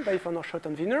algorithm by von Oschot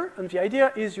and Wiener. And the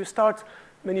idea is you start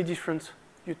many different,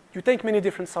 you take many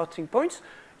different starting points,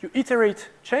 you iterate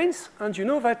chains, and you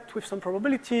know that with some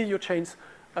probability your chains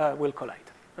will collide.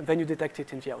 And then you detect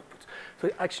it in the output. So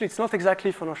actually it's not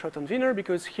exactly von Oschot and Wiener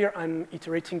because here I'm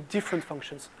iterating different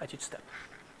functions at each step.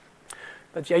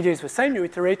 But the idea is the same, you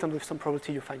iterate and with some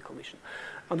probability you find collision.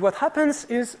 And what happens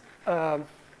is the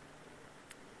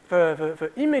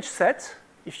image set,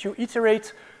 if you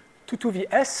iterate 2 to the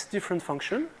s different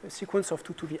function, a sequence of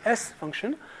 2 to the s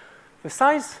function, the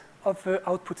size of the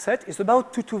output set is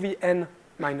about 2 to the n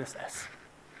minus s.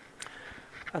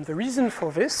 And the reason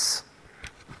for this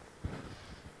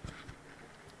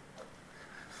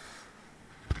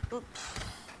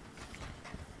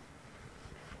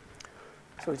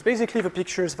so it's basically the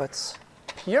pictures that's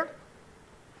here.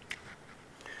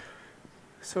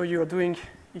 So you're doing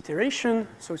iteration,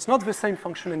 so it's not the same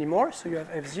function anymore. So you have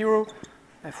f0,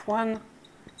 f1,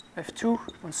 f2,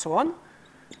 and so on.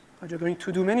 But you're going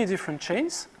to do many different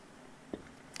chains.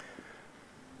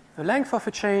 The length of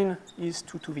a chain is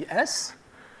 2 to the s.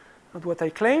 And what I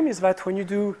claim is that when you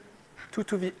do 2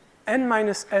 to the n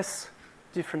minus s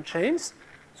different chains,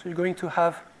 so you're going to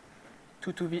have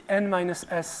 2 to the n minus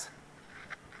s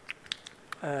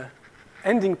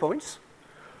ending points.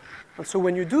 And so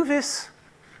when you do this,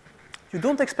 you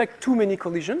don't expect too many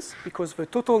collisions because the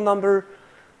total number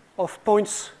of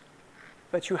points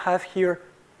that you have here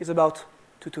is about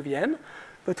 2 to the n.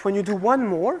 But when you do one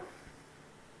more,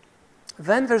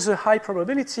 then there's a high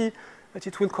probability that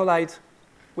it will collide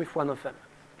with one of them.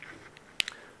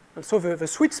 And so the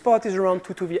sweet spot is around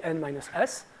 2 to the n minus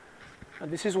s. And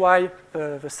this is why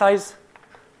the size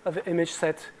of the image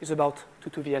set is about 2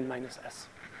 to the n minus s.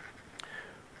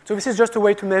 So this is just a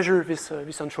way to measure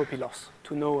this entropy loss,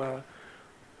 to know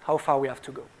how far we have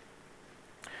to go.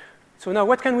 So now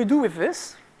what can we do with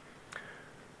this?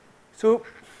 So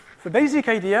the basic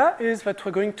idea is that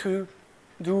we're going to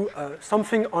do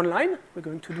something online. We're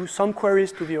going to do some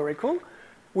queries to the oracle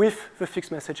with the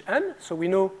fixed message n. So we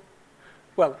know,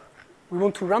 well, we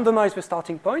want to randomize the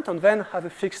starting point and then have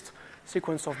a fixed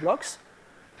sequence of blocks.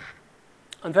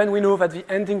 And then we know that the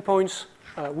ending points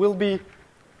will be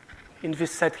in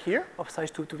this set here of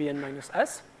size 2 to the n minus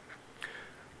s.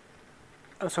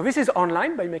 And so this is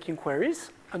online by making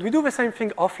queries. And we do the same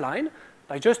thing offline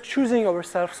by just choosing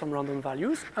ourselves some random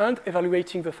values and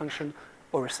evaluating the function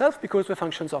ourselves because the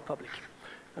functions are public.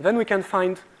 And then we can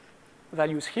find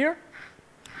values here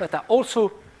that are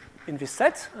also in this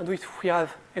set. And if we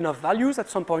have enough values, at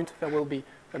some point, there will be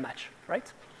a match,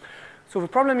 right? So the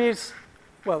problem is,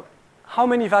 well, how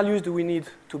many values do we need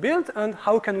to build, and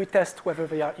how can we test whether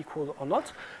they are equal or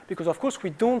not? Because, of course, we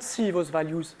don't see those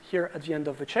values here at the end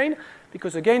of the chain,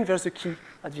 because, again, there's a key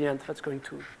at the end that's going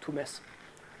to mess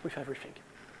with everything.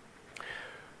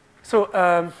 So,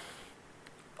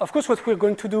 of course, what we're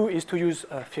going to do is to use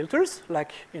filters,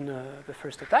 like in the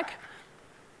first attack.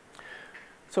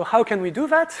 So how can we do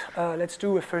that? Let's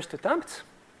do a first attempt.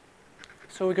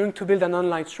 So we're going to build an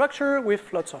online structure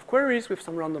with lots of queries, with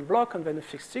some random block, and then a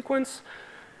fixed sequence.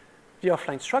 The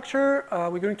offline structure,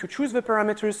 we're going to choose the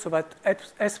parameters so that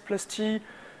s plus t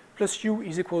plus u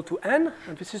is equal to n.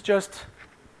 And this is just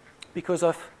because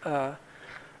of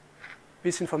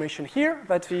this information here,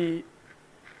 that the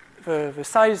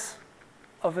size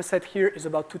of the set here is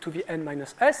about 2 to the n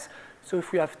minus s. So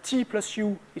if we have t plus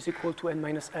u is equal to n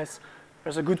minus s,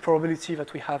 there's a good probability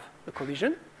that we have a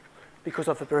collision, because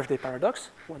of the birthday paradox,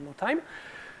 one more time.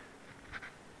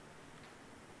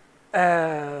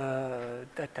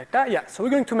 Yeah, so we're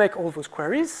going to make all those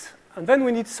queries, and then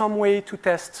we need some way to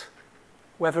test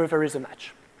whether there is a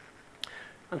match.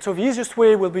 And so the easiest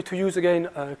way will be to use, again,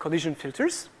 collision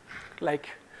filters, like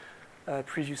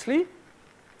previously.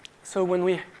 So when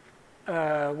we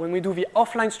do the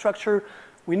offline structure,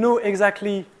 we know a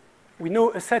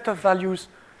set of values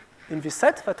in this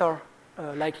set that are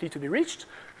likely to be reached.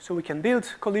 So we can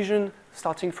build collision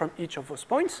starting from each of those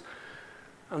points.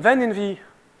 And then in the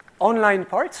online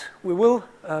part, we will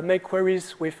make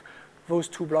queries with those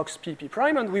two blocks p, p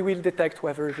prime, and we will detect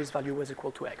whether this value was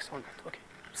equal to x or not. Okay,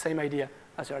 same idea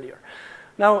as earlier.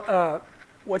 Now,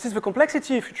 what is the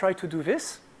complexity if you try to do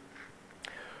this?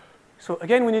 So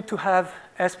again, we need to have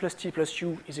s plus t plus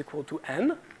u is equal to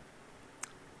n.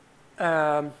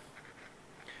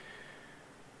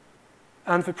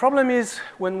 And the problem is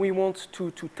when we want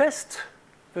to test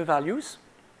the values.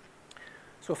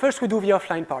 So first we do the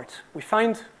offline part. We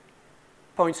find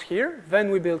points here,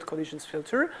 then we build collisions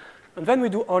filter, and then we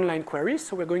do online queries.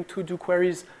 So we're going to do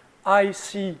queries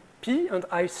ICP and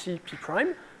ICP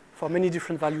prime for many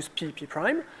different values p, p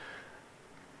prime.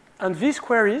 And these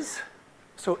queries,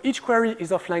 so each query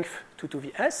is of length 2 to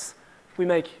the s. We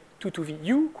make 2 to the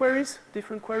u queries,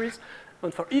 different queries,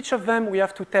 and for each of them we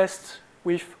have to test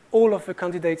with all of the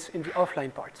candidates in the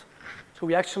offline part. So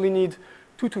we actually need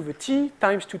 2 to the t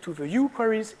times 2 to the u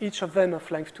queries, each of them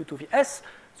of length 2 to the s.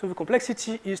 So the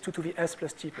complexity is 2 to the s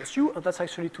plus t plus u, and that's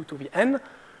actually 2 to the n.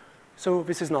 So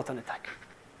this is not an attack.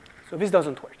 So this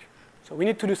doesn't work. So we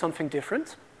need to do something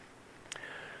different.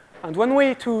 And one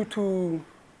way to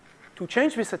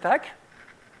change this attack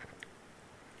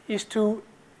is to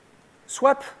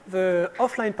swap the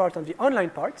offline part and the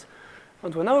online part.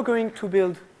 And we're now going to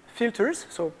build filters,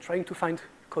 so trying to find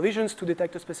collisions to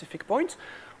detect a specific point.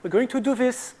 We're going to do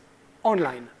this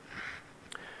online.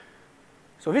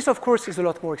 So this, of course, is a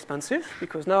lot more expensive,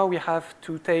 because now we have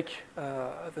to take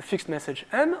the fixed message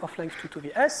m of length 2 to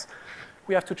the s.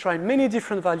 We have to try many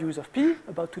different values of p,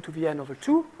 about 2 to the n over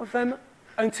 2 of them,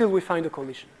 until we find a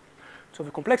collision. So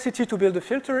the complexity to build a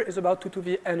filter is about 2 to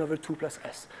the n over 2 plus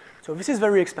s. So this is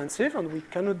very expensive, and we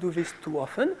cannot do this too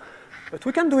often. But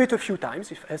we can do it a few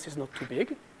times if s is not too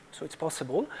big. So it's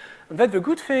possible. And then the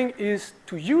good thing is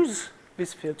to use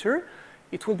this filter.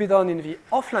 It will be done in the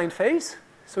offline phase.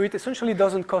 So it essentially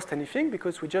doesn't cost anything,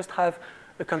 because we just have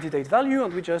a candidate value,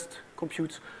 and we just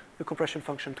compute the compression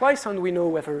function twice, and we know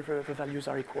whether the values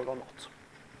are equal or not.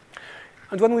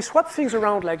 And when we swap things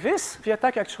around like this, the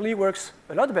attack actually works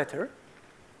a lot better.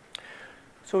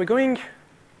 So we're going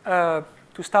to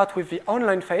start with the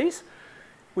online phase.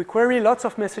 We query lots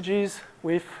of messages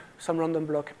with some random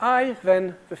block I,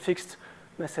 then the fixed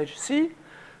message C,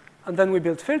 and then we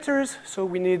build filters. So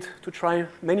we need to try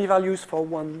many values for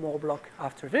one more block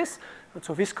after this. And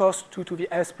so this costs 2 to the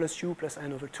s plus u plus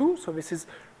n over 2. So this is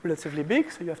relatively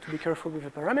big, so you have to be careful with the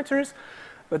parameters.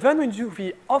 But then when you do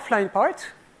the offline part,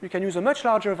 you can use a much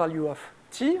larger value of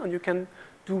t, and you can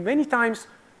do many times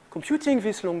computing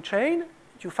this long chain.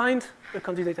 You find a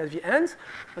candidate at the end,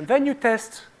 and then you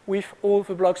test with all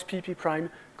the blocks p, p prime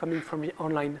coming from the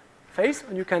online phase,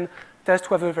 and you can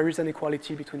test whether there is an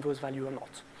equality between those values or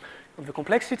not. And the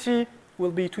complexity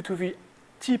will be 2 to the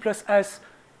t plus s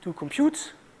to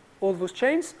compute all those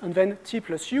chains, and then t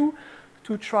plus u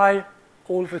to try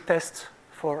all the tests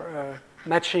for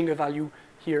matching a value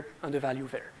here and a value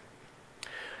there.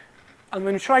 And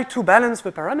when you try to balance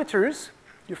the parameters,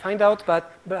 you find out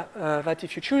that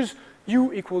if you choose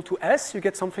u equal to s, you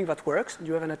get something that works, and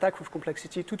you have an attack with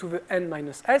complexity 2 to the n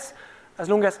minus s, as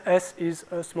long as s is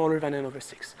smaller than n over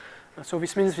 6. And so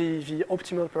this means the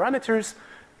optimal parameters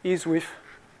is with,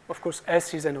 of course,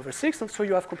 s is n over 6, and so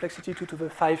you have complexity 2 to the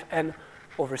 5n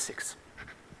over 6.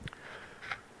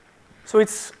 So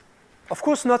it's, of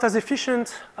course, not as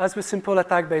efficient as the simple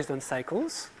attack based on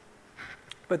cycles,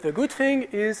 but the good thing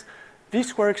is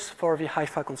this works for the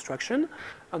Haifa construction,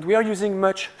 and we are using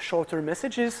much shorter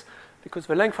messages because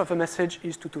the length of the message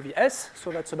is 2 to the s,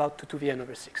 so that's about 2 to the n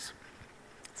over 6.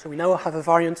 So we now have a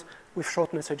variant with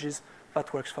short messages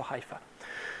that works for Haifa.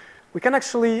 We can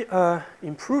actually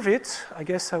improve it. I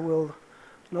guess I will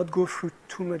not go through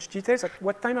too much details. At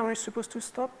what time am I supposed to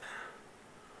stop?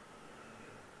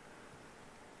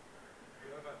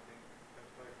 You have, I think,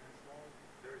 5 minutes more,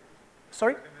 30.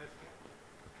 Sorry? 30 minutes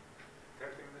more.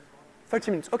 30 minutes more.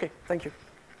 30 minutes, okay, thank you.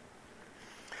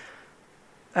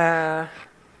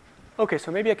 Okay,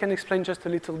 so maybe I can explain just a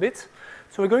little bit.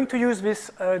 So we're going to use this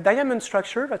diamond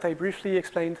structure that I briefly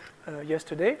explained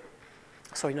yesterday.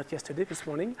 Sorry, not yesterday, this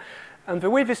morning. And the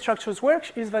way these structures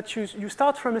work is that you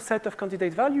start from a set of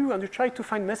candidate value and you try to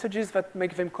find messages that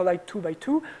make them collide 2 by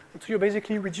 2. And so you're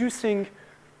basically reducing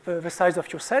the size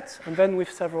of your set, and then with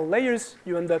several layers,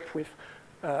 you end up with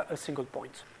a single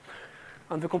point.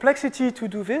 And the complexity to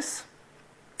do this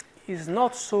is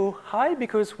not so high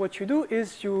because what you do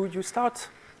is you start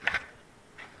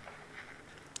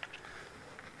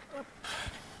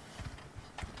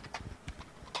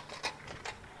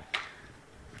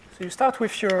So you start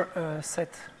with your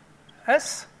set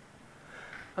S,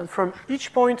 and from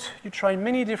each point you try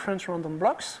many different random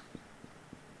blocks.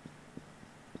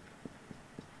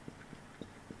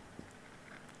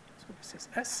 So this is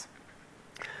S.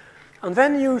 And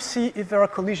then you see if there are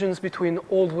collisions between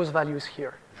all those values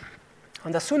here.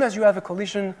 And as soon as you have a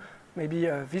collision, maybe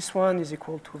this one is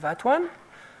equal to that one,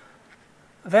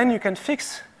 then you can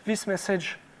fix this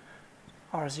message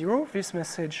R0, this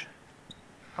message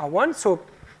R1. So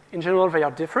in general, they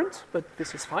are different, but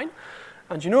this is fine.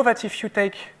 And you know that if you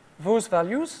take those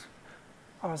values,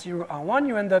 R0, R1,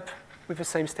 you end up with the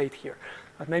same state here.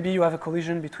 But maybe you have a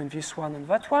collision between this one and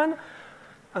that one,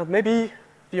 and maybe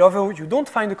the other, you don't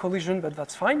find a collision, but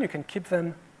that's fine. You can keep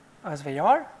them as they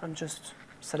are and just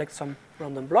select some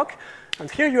random block.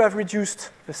 And here you have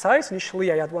reduced the size.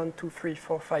 Initially, I had 1, 2, 3,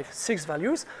 4, 5, 6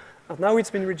 values, and now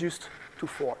it's been reduced to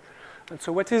 4. And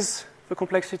so what is the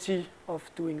complexity of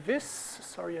doing this?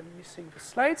 Sorry, I'm missing the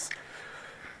slides.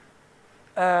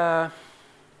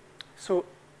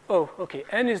 Okay,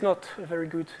 n is not a very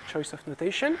good choice of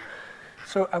notation.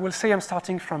 So I will say I'm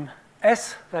starting from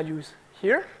s values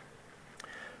here.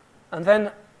 And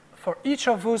then for each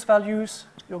of those values,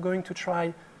 you're going to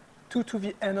try 2 to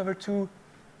the n over 2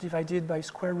 divided by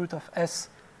square root of s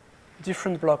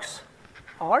different blocks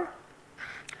r.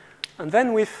 And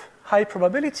then with high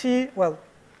probability, well,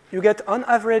 you get on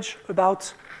average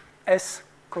about s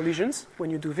collisions when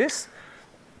you do this,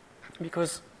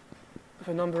 because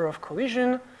the number of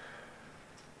collision,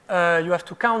 you have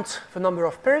to count the number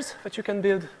of pairs that you can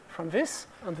build from this,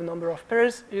 and the number of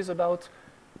pairs is about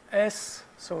s.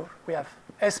 So we have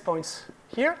s points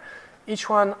here. Each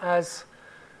one has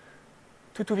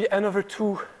 2 to the n over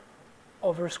 2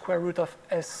 over square root of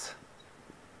s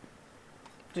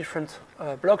different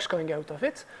blocks going out of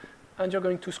it, and you're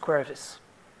going to square this.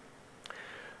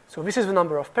 So this is the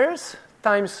number of pairs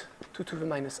times 2 to the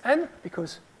minus n,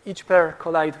 because each pair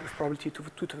collide with probability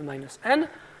 2 to the minus n.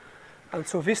 And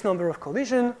so this number of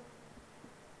collision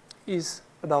is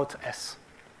about s.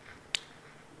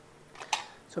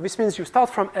 So this means you start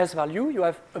from s value, you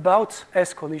have about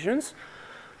s collisions.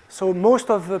 So most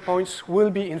of the points will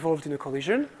be involved in a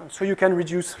collision, and so you can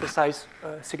reduce the size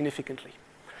significantly.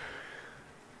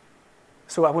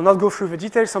 So I will not go through the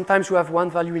details. Sometimes you have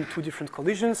one value in 2 different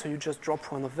collisions, so you just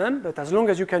drop one of them. But as long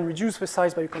as you can reduce the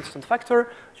size by a constant factor,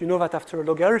 you know that after a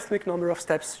logarithmic number of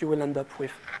steps, you will end up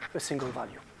with a single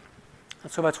value.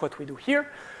 And so that's what we do here.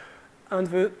 And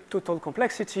the total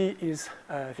complexity is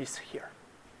this here.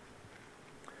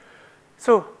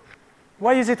 So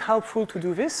why is it helpful to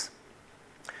do this?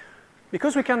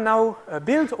 Because we can now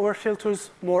build our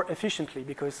filters more efficiently,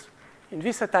 because in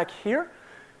this attack here,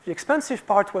 the expensive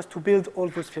part was to build all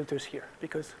those filters here,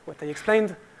 because what I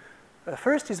explained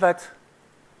first is that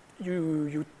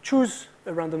you choose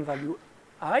a random value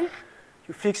I,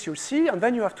 you fix your C, and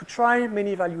then you have to try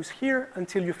many values here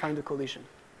until you find a collision,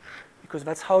 because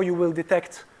that's how you will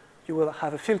detect, you will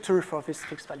have a filter for this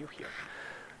fixed value here.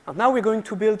 And now we're going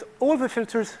to build all the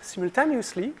filters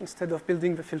simultaneously instead of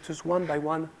building the filters one by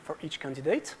one for each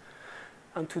candidate.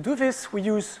 And to do this, we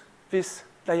use this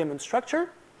diamond structure,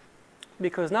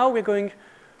 because now we're going,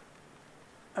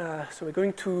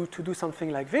 to do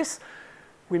something like this.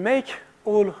 We make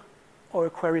all our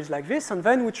queries like this, and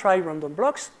then we try random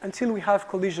blocks until we have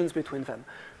collisions between them.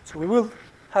 So we will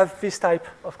have this type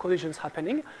of collisions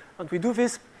happening, and we do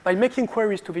this by making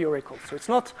queries to the oracle. So it's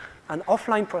not an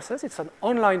offline process, it's an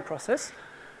online process,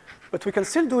 but we can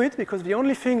still do it because the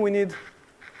only thing we need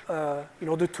in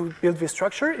order to build this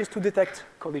structure is to detect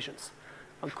collisions.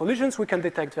 And collisions, we can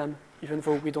detect them even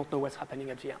though we don't know what's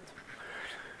happening at the end.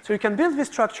 So you can build this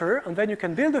structure, and then you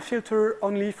can build a filter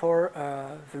only for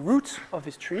the root of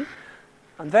this tree,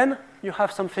 and then you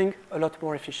have something a lot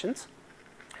more efficient.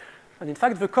 And in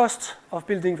fact, the cost of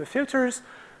building the filters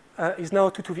is now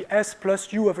 2 to the s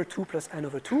plus u over 2 plus n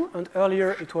over 2, and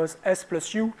earlier it was s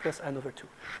plus u plus n over 2.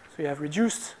 So you have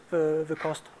reduced the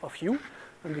cost of u,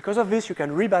 and because of this, you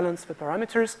can rebalance the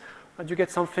parameters, and you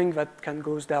get something that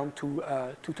goes down to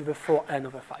 2 to the 4n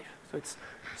over 5. So it's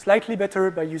slightly better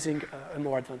by using a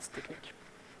more advanced technique.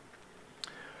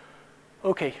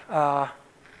 Okay,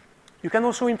 you can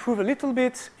also improve a little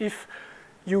bit if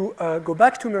you go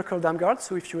back to Merkle-Damgard.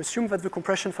 So if you assume that the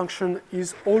compression function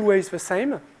is always the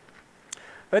same,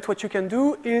 but what you can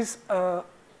do is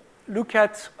look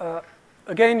at,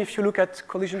 again, if you look at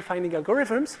collision finding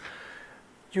algorithms,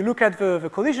 you look at the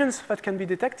collisions that can be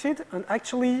detected, and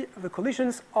actually the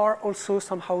collisions are also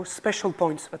somehow special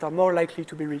points that are more likely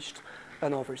to be reached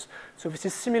than others. So this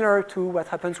is similar to what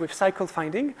happens with cycle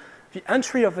finding. The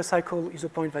entry of the cycle is a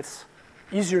point that's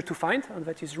easier to find and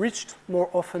that is reached more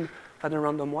often than a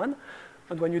random one.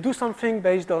 And when you do something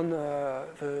based on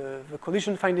the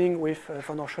collision finding with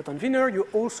von Oerschot and Wiener, you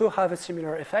also have a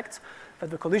similar effect, that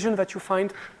the collisions that you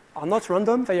find are not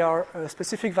random, they are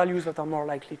specific values that are more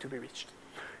likely to be reached.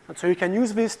 And so you can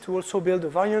use this to also build a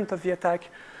variant of the attack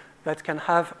that can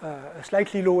have a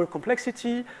slightly lower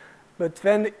complexity, but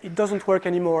then it doesn't work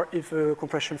anymore if the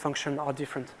compression functions are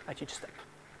different at each step.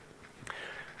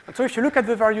 And so if you look at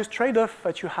the various trade-offs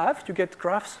that you have, you get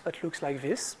graphs that looks like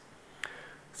this.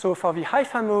 So for the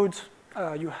high-fan mode,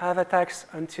 you have attacks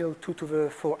until 2 to the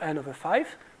 4n over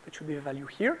 5, that should be the value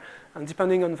here. And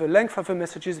depending on the length of the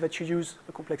messages that you use,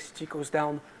 the complexity goes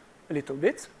down a little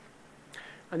bit.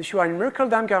 And if you are in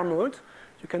Merkle-Damgard mode,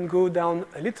 you can go down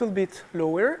a little bit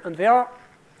lower, and there are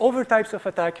other types of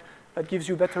attack that gives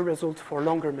you better results for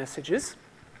longer messages.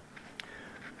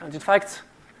 And in fact,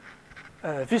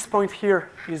 this point here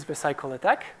is the cycle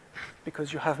attack,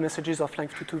 because you have messages of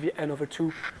length 2 to the n over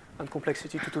 2 and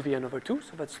complexity 2 to the n over 2,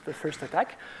 so that's the first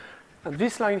attack. And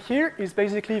this line here is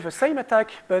basically the same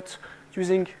attack, but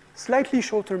using slightly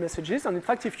shorter messages. And in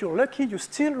fact, if you're lucky, you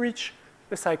still reach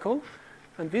the cycle,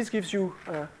 and this gives you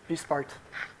this part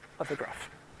of the graph.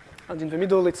 And in the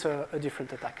middle, it's a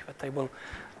different attack that I will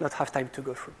not have time to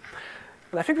go through.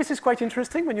 And I think this is quite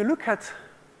interesting. When you look at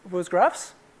those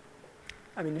graphs,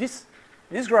 I mean, these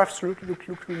graphs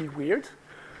look really weird.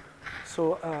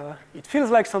 So it feels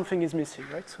like something is missing,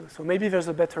 right? So maybe there's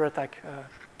a better attack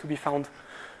to be found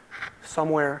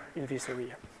somewhere in this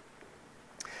area.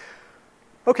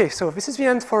 Okay, so this is the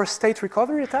end for state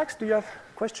recovery attacks. Do you have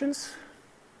questions?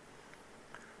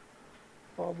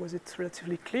 Or was it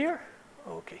relatively clear?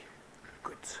 Okay,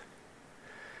 good.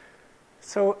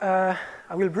 So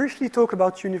I will briefly talk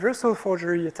about universal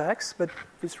forgery attacks, but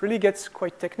this really gets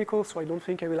quite technical, so I don't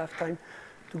think I will have time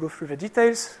to go through the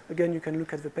details. Again, you can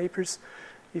look at the papers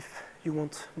if you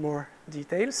want more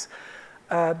details.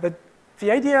 But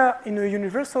the idea in a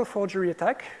universal forgery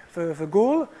attack, the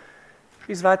goal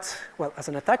is that, well, as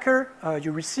an attacker,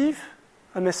 you receive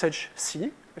a message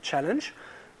C, a challenge,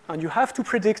 and you have to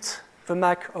predict the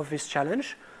MAC of this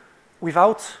challenge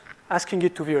without asking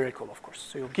it to the oracle, of course.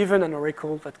 So you're given an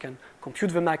oracle that can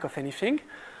compute the MAC of anything,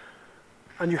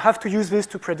 and you have to use this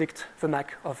to predict the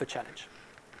MAC of the challenge.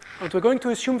 And we're going to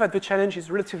assume that the challenge is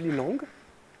relatively long.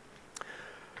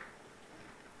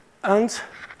 And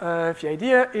the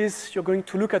idea is you're going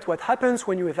to look at what happens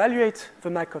when you evaluate the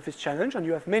MAC of this challenge, and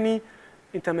you have many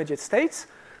intermediate states,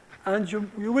 and you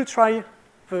will try,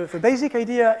 the basic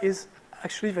idea is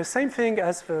actually the same thing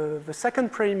as the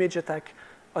second pre-image attack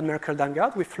on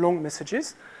Merkle-Damgard with long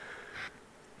messages.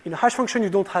 In a hash function, you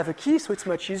don't have a key, so it's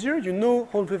much easier. You know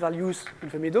all the values in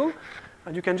the middle,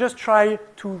 and you can just try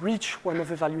to reach one of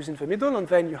the values in the middle, and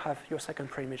then you have your second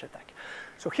pre-image attack.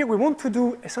 So here we want to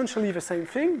do essentially the same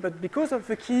thing, but because of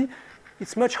the key,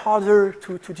 it's much harder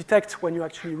to detect when you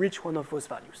actually reach one of those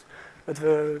values. But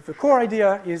the core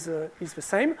idea is the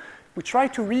same. We try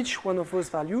to reach one of those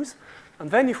values, And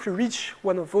then if we reach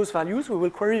one of those values, we will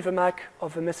query the MAC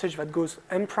of the message that goes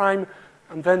M prime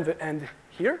and then the end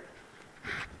here.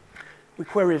 We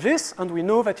query this, and we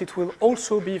know that it will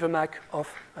also be the MAC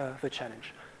of the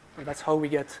challenge. And that's how we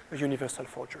get a universal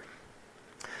forgery.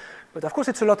 But of course,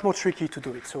 it's a lot more tricky to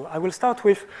do it. So I will start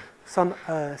with some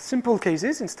simple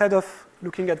cases. Instead of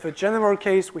looking at the general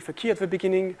case with a key at the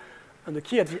beginning and a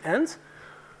key at the end,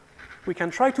 we can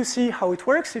try to see how it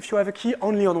works if you have a key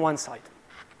only on one side.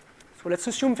 So let's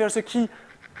assume there's a key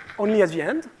only at the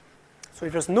end. So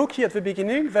if there's no key at the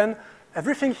beginning, then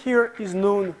everything here is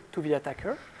known to the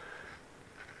attacker.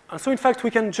 And so in fact, we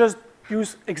can just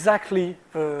use exactly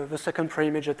the second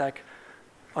pre-image attack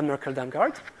on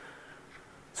Merkle-Damgard.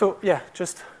 So yeah,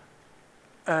 just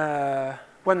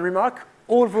one remark.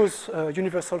 All those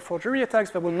universal forgery attacks,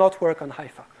 they will not work on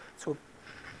Haifa. So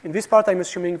in this part, I'm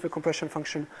assuming the compression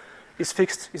function is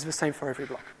fixed, is the same for every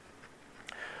block.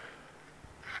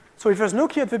 So if there's no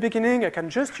key at the beginning, I can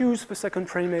just use the second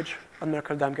pre-image on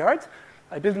Merkle-Damgard.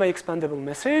 I build my expandable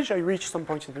message, I reach some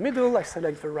point in the middle, I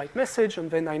select the right message, and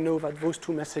then I know that those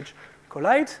two messages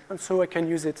collide, and so I can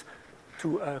use it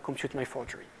to compute my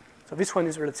forgery. So this one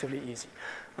is relatively easy.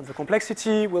 And the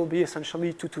complexity will be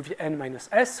essentially 2 to the n minus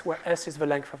s, where s is the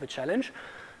length of the challenge.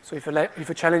 So if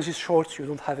the challenge is short, you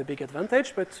don't have a big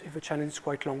advantage, but if the challenge is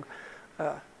quite long,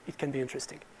 it can be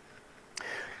interesting.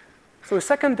 So a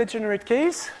second degenerate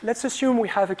case, let's assume we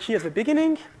have a key at the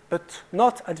beginning, but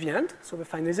not at the end. So the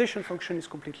finalization function is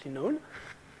completely known.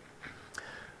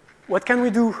 What can we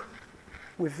do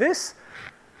with this?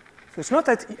 So it's not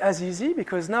as easy,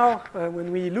 because now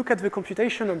when we look at the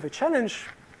computation on the challenge,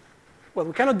 well,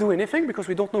 we cannot do anything because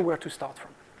we don't know where to start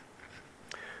from.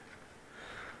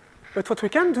 But what we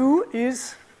can do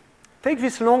is take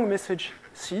this long message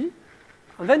C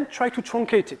and then try to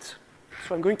truncate it.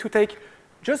 So I'm going to take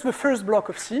just the first block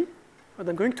of C, and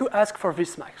I'm going to ask for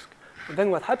this MAC. And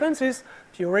then what happens is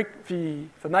the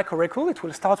MAC oracle, it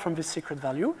will start from this secret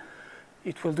value.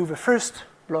 It will do the first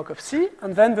block of C,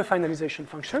 and then the finalization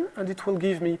function, and it will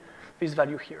give me this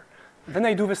value here. And then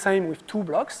I do the same with 2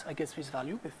 blocks, I get this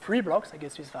value. With 3 blocks, I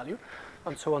get this value,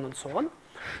 and so on and so on.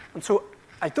 And so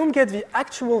I don't get the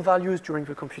actual values during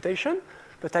the computation,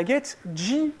 but I get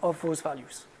G of those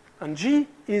values. And G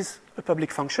is a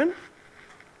public function.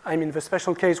 I'm in the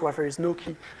special case where there is no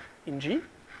key in G.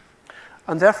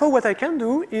 And therefore, what I can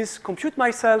do is compute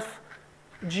myself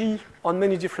G on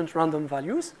many different random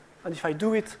values. And if I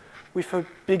do it with a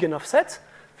big enough set,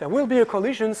 there will be a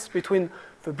collision between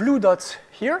the blue dots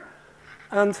here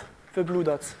and the blue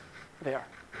dots there.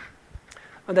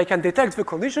 And I can detect the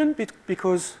collision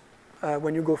because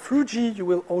when you go through G, you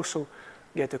will also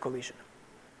get a collision.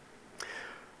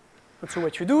 And so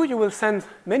what you do, you will send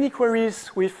many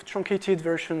queries with truncated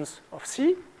versions of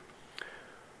C.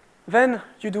 Then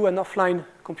you do an offline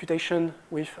computation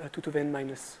with 2 to the n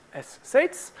minus s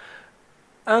states.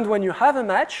 And when you have a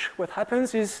match, what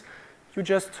happens is you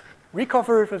just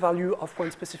recover the value of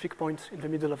one specific point in the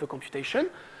middle of the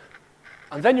computation.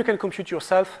 And then you can compute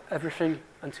yourself everything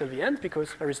until the end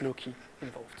because there is no key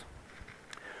involved.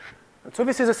 And so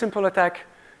this is a simple attack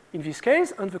in this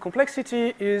case. And the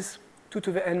complexity is 2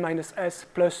 to the n minus s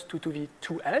plus 2 to the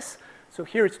 2s. So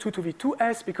here it's 2 to the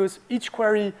 2s because each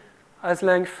query has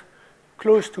length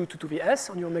close to 2 to the s,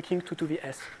 and you're making 2 to the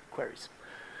s queries.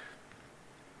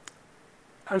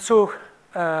 And so,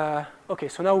 okay,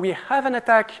 so now we have an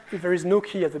attack if there is no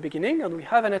key at the beginning, and we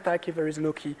have an attack if there is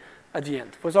no key at the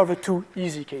end. Those are the 2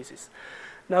 easy cases.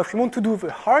 Now, if you want to do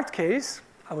the hard case,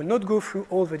 I will not go through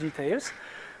all the details,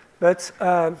 but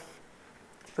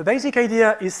the basic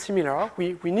idea is similar.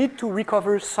 We need to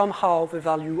recover somehow the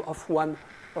value of one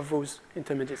of those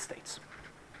intermediate states.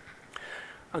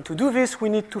 And to do this, we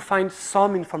need to find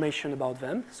some information about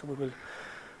them. So we will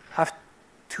have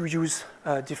to use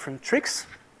different tricks.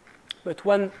 But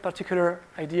one particular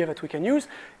idea that we can use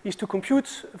is to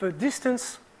compute the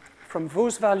distance from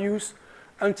those values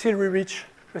until we reach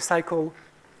the cycle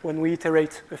when we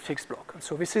iterate a fixed block. And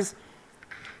so this is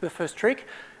the first trick.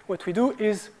 What we do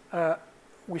is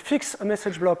we fix a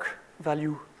message block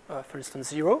value, for instance,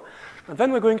 0. And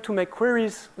then we're going to make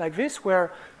queries like this,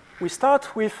 where we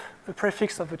start with a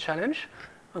prefix of the challenge,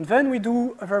 and then we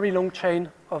do a very long chain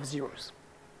of zeros.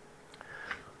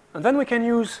 And then we can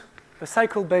use a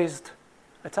cycle-based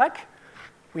attack.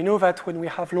 We know that when we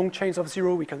have long chains of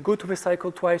 0, we can go to the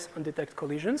cycle twice and detect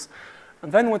collisions.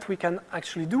 And then what we can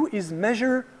actually do is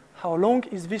measure how long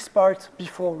is this part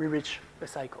before we reach the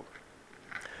cycle.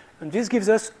 And this gives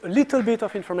us a little bit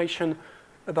of information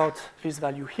about this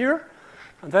value here.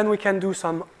 And then we can do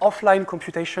some offline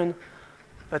computation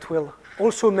that will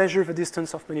also measure the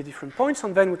distance of many different points,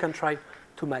 and then we can try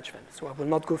to match them. So I will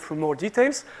not go through more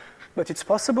details, but it's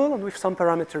possible, and with some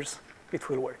parameters, it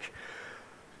will work.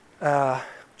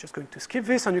 Just going to skip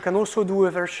this, and you can also do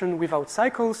a version without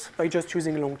cycles by just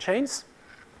using long chains.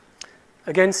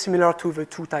 Again, similar to the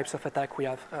two types of attack we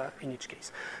have in each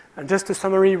case. And just a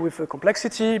summary with the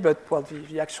complexity, but well,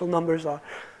 the actual numbers are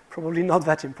probably not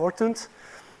that important.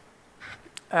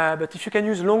 But if you can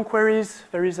use long queries,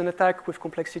 there is an attack with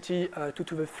complexity 2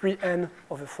 to the 3n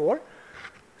over 4.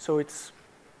 So it's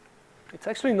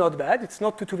actually not bad. It's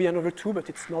not 2 to the n over 2, but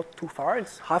it's not too far.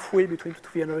 It's halfway between 2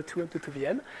 to the n over 2 and 2 to the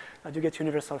n. And you get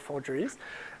universal forgeries.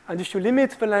 And if you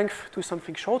limit the length to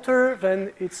something shorter,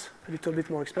 then it's a little bit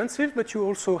more expensive, but you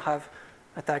also have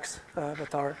attacks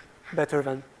that are better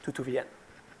than 2 to the n.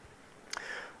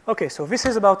 Okay, so this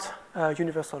is about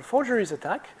universal forgeries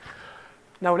attack.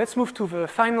 Now let's move to the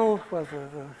final, well,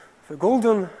 the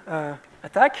golden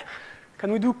attack.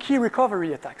 Can we do key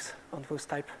recovery attacks on those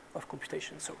type of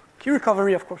computations? So key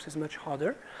recovery, of course, is much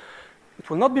harder. It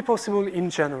will not be possible in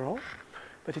general,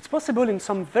 but it's possible in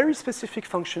some very specific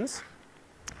functions.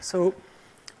 So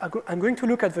I'm going to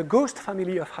look at the ghost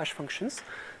family of hash functions.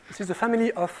 This is a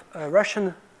family of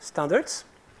Russian standards.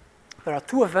 There are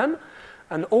 2 of them,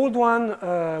 an old one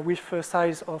with a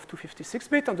size of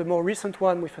 256-bit, and the more recent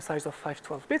one with a size of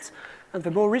 512 bits. And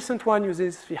the more recent one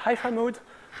uses the hi-fi mode,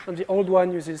 and the old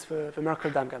one uses the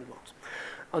Merkle-Damgard mode.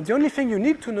 And the only thing you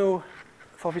need to know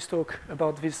for this talk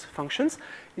about these functions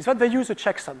is that they use a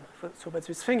checksum. So that's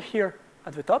this thing here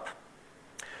at the top.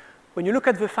 When you look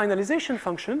at the finalization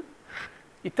function,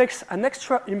 it takes an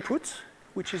extra input,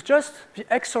 which is just the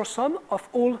XOR sum of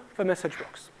all the message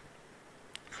blocks.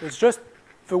 So it's just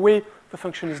the way the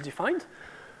function is defined.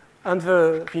 And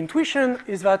the intuition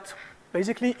is that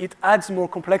basically it adds more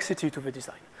complexity to the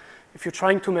design. If you're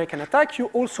trying to make an attack, you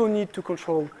also need to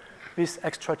control this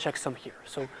extra checksum here.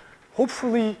 So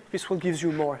hopefully this will give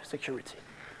you more security.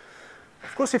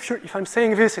 Of course, if I'm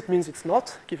saying this, it means it's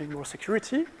not giving more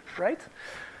security, right?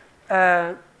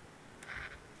 And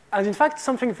in fact,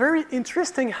 something very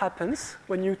interesting happens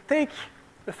when you take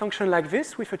a function like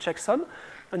this with a checksum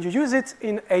and you use it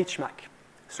in HMAC.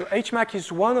 So HMAC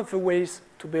is one of the ways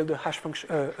to build a hash function,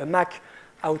 a MAC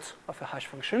out of a hash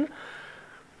function.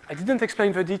 I didn't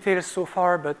explain the details so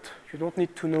far, but you don't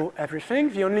need to know everything.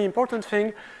 The only important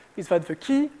thing is that the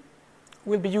key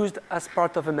will be used as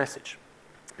part of a message,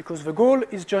 because the goal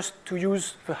is just to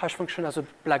use the hash function as a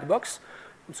black box.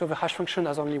 And so the hash function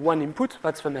has only one input,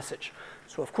 that's the message.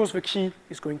 So of course the key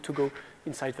is going to go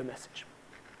inside the message.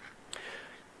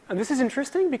 And this is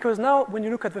interesting because now when you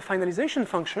look at the finalization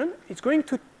function, it's going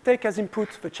to take as input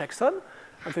the checksum.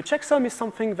 And the checksum is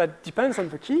something that depends on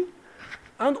the key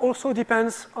and also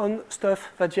depends on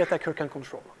stuff that the attacker can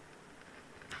control.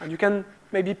 And you can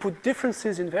maybe put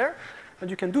differences in there, and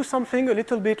you can do something a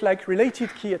little bit like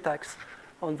related key attacks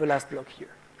on the last block here.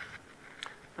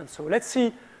 And so let's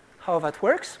see how that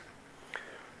works.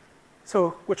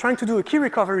 So we're trying to do a key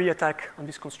recovery attack on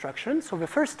this construction. So the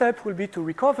first step will be to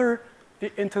recover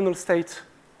the internal state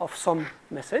of some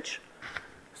message,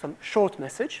 some short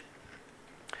message.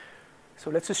 So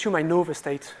let's assume I know the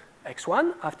state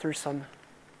x1 after some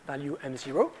value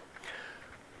m0.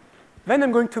 Then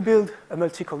I'm going to build a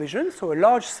multi-collision, so a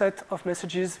large set of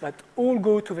messages that all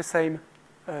go to the same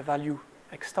value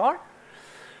x star.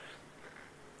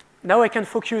 Now I can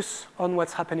focus on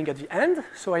what's happening at the end.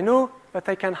 So I know that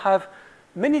I can have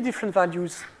many different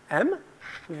values m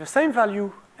with the same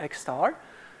value x star.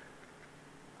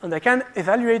 And I can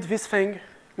evaluate this thing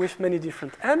with many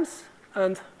different m's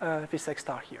and this x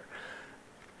star here.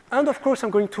 And of course,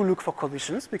 I'm going to look for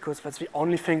collisions because that's the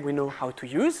only thing we know how to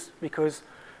use. Because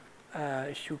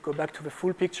if you go back to the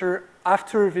full picture,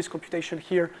 after this computation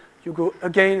here, you go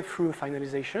again through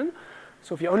finalization.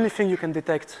 So the only thing you can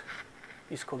detect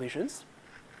is collisions.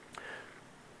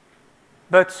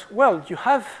 But, well, you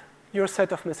have your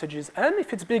set of messages m.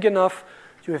 If it's big enough,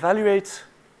 you evaluate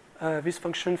this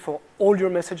function for all your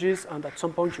messages, and at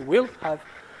some point you will have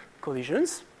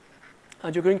collisions.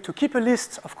 And you're going to keep a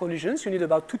list of collisions. You need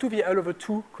about 2 to the L over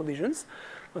 2 collisions.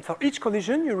 And for each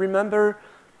collision, you remember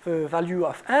the value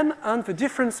of m and the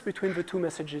difference between the two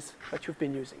messages that you've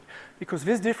been using. Because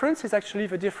this difference is actually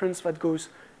the difference that goes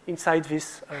inside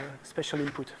this special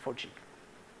input for G.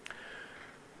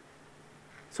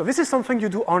 So this is something you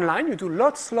do online. You do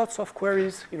lots of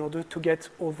queries in order to get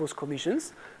all those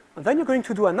collisions. And then you're going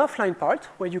to do an offline part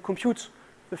where you compute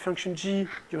the function G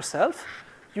yourself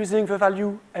using the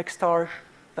value x star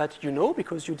that you know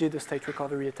because you did a state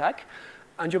recovery attack.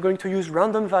 And you're going to use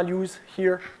random values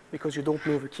here because you don't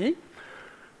know the key.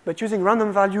 But using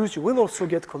random values, you will also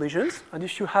get collisions. And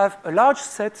if you have a large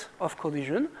set of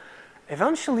collision,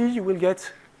 eventually you will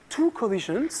get two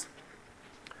collisions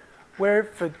where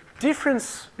the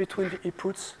difference between the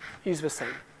inputs is the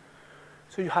same.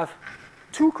 So you have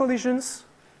two collisions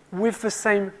with the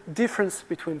same difference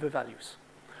between the values.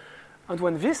 And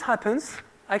when this happens,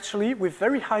 actually, with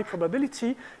very high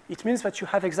probability, it means that you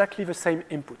have exactly the same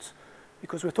inputs,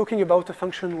 because we're talking about a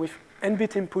function with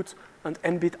n-bit input and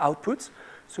n-bit output.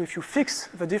 So if you fix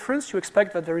the difference, you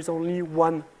expect that there is only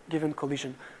one given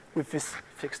collision with this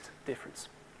fixed difference.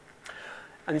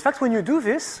 And in fact, when you do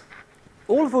this,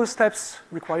 all those steps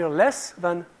require less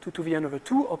than 2 to the n over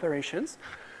 2 operations.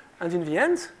 And in the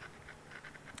end,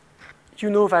 you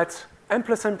know that m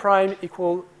plus n prime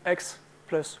equal x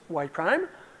plus y prime.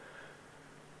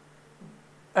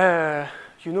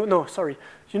 You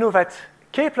know that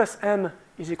k plus m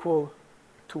is equal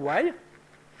to y.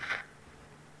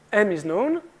 M is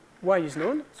known, y is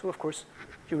known, so of course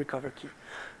you recover key.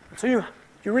 And so you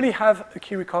really have a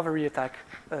key recovery attack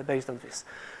based on this.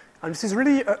 And this is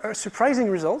really a surprising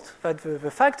result, that the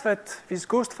fact that this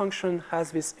ghost function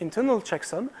has this internal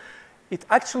checksum, it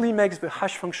actually makes the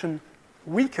hash function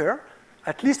weaker,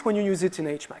 at least when you use it in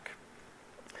HMAC.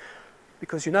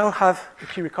 Because you now have a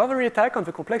key recovery attack, and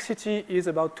the complexity is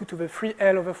about 2 to the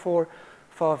 3L over 4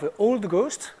 for the old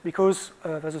ghost, because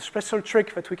there's a special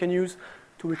trick that we can use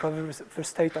to recover the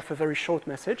state of a very short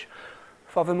message.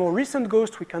 For the more recent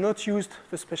ghost, we cannot use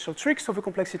the special trick, so the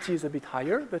complexity is a bit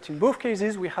higher. But in both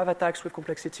cases, we have attacks with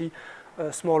complexity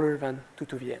smaller than 2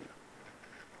 to the n.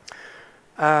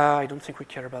 I don't think we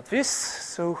care about this,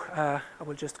 so I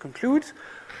will just conclude.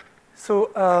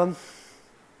 So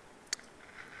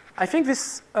I think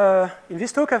in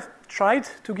this talk, I've tried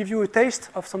to give you a taste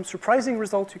of some surprising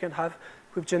results you can have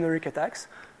with generic attacks.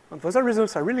 And those are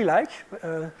results I really like.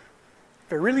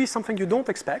 They're really something you don't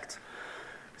expect.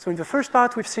 So in the first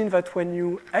part, we've seen that when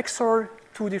you XOR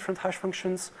two different hash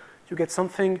functions, you get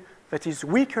something that is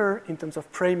weaker in terms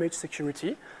of pre-image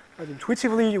security. And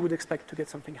intuitively, you would expect to get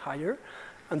something higher.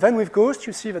 And then with Ghost,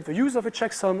 you see that the use of a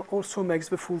checksum also makes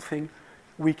the full thing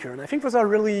weaker. And I think those are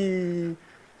really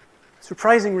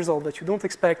surprising results that you don't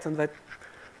expect, and that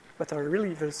are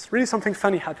really, there's really something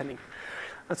funny happening.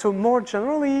 And so more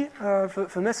generally,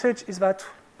 the message is that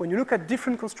when you look at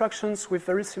different constructions with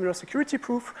very similar security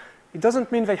proof, it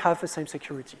doesn't mean they have the same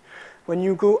security. When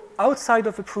you go outside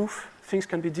of the proof, things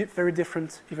can be very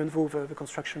different, even though the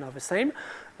construction are the same.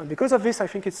 And because of this, I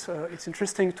think it's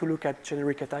interesting to look at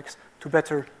generic attacks to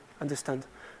better understand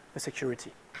the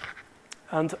security.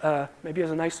 And maybe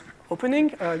as a nice opening,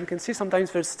 you can see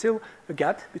sometimes there's still a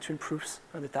gap between proofs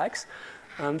and attacks.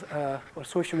 And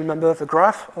also, if you remember the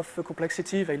graph of the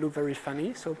complexity, they look very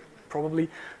funny. So probably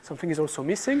something is also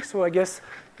missing. So I guess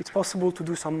it's possible to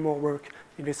do some more work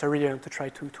in this area and to try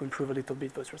to improve a little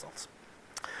bit those results.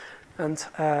 And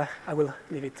I will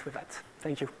leave it with that.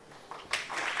 Thank you.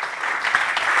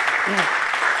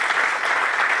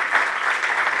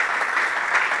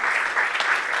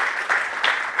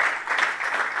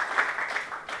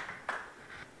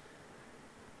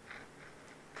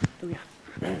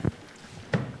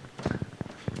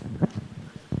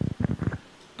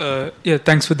 Yeah,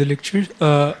 thanks for the lecture.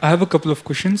 I have a couple of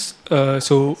questions.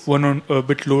 So one on a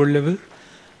bit lower level.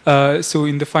 So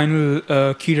in the final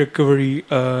key recovery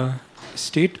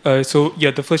state,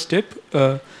 the first step,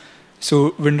 so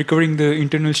when recovering the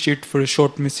internal state for a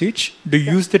short message, do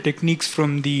you use the techniques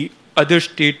from the other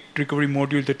state recovery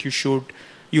module that you showed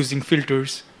using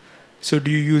filters? So do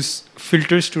you use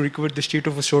filters to recover the state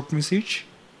of a short message?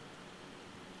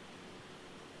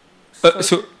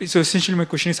 So essentially my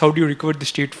question is, how do you recover the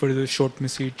state for the short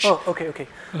message? Oh, okay.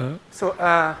 So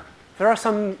there are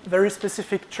some very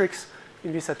specific tricks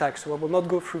in this attack, so I will not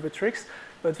go through the tricks,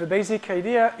 but the basic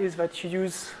idea is that you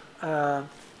use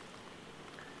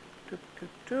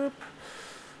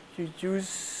you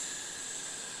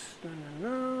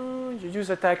use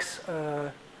attacks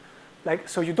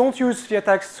so you don't use the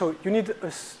attacks, so you need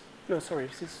this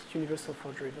is universal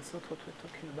forgery, that's not what we're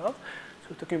talking about. So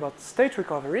we're talking about state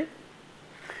recovery.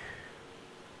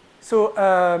 So,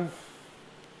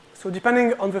 so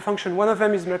depending on the function, one of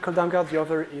them is Merkle-Damgard, the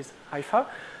other is Haifa.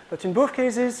 But in both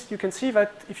cases, you can see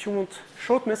that if you want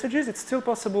short messages, it's still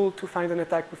possible to find an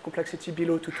attack with complexity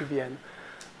below 2 to the n.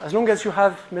 As long as you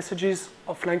have messages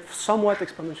of length somewhat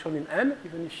exponential in n,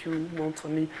 even if you want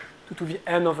only 2 to the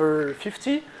n over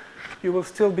 50, you will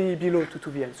still be below 2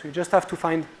 to the n. So you just have to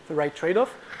find the right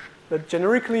trade-off. But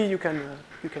generically, you can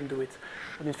do it.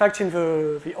 And in fact, in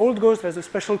the old Ghost, there's a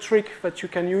special trick that you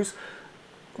can use.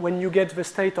 When you get the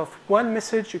state of one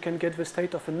message, you can get the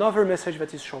state of another message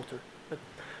that is shorter. But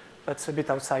that's a bit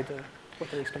outside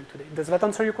what I explained today. Does that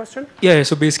answer your question? Yeah,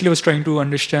 so basically I was trying to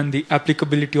understand the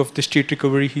applicability of the state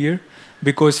recovery here,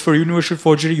 because for universal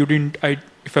forgery, you didn't,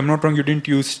 if I'm not wrong, you didn't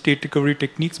use state recovery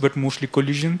techniques, but mostly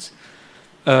collisions.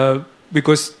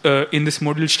 Because in this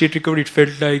model state recovery, it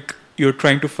felt like you're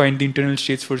trying to find the internal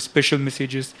states for special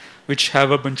messages which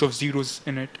have a bunch of zeros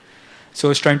in it. So I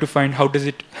was trying to find how does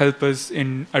it help us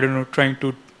in, I don't know, trying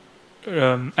to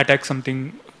attack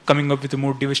something, coming up with a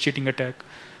more devastating attack.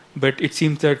 But it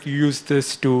seems that you use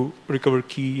this to recover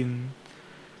key in...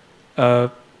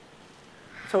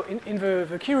 So in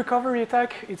the key recovery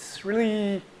attack, it's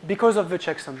really because of the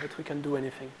checksum that we can do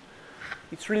anything.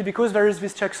 It's really because there is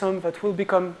this checksum that will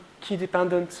become key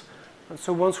dependent. And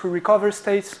so once we recover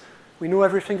states, we know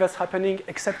everything that's happening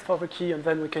except for the key, and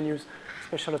then we can use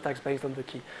special attacks based on the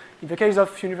key. In the case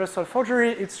of universal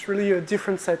forgery, it's really a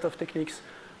different set of techniques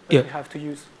that we have to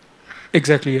use.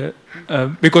 Exactly, yeah.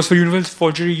 Because for universal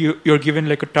forgery, you're given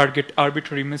like a target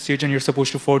arbitrary message and you're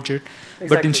supposed to forge it. Exactly.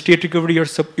 But in state recovery,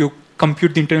 you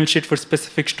compute the internal state for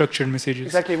specific structured messages.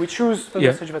 Exactly, we choose the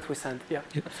message that we send. Yeah,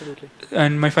 absolutely.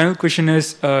 And my final question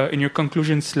is, in your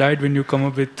conclusion slide, when you come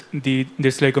up with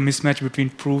there's like a mismatch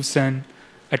between proofs and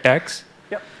attacks.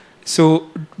 Yeah. So,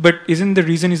 but isn't the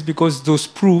reason is because those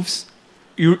proofs,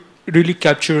 you really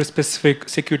capture a specific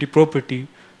security property.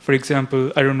 For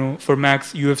example, I don't know, for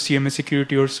Max, you have CMS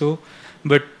security or so,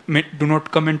 but do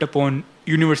not comment upon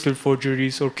universal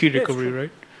forgeries or key recovery, right?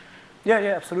 Yeah,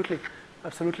 absolutely.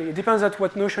 Absolutely. It depends at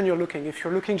what notion you're looking. If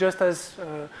you're looking just as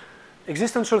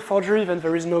existential forgery, then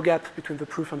there is no gap between the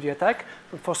proof and the attack.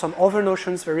 And for some other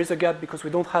notions, there is a gap because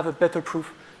we don't have a better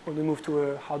proof when we move to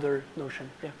a harder notion.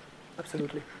 Yeah,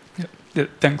 absolutely. Yeah,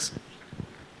 thanks.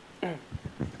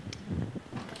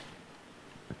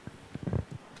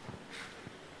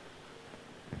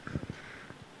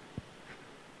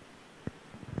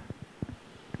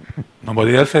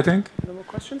 Nobody else, I think? No more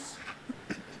questions?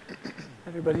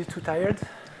 Everybody too tired?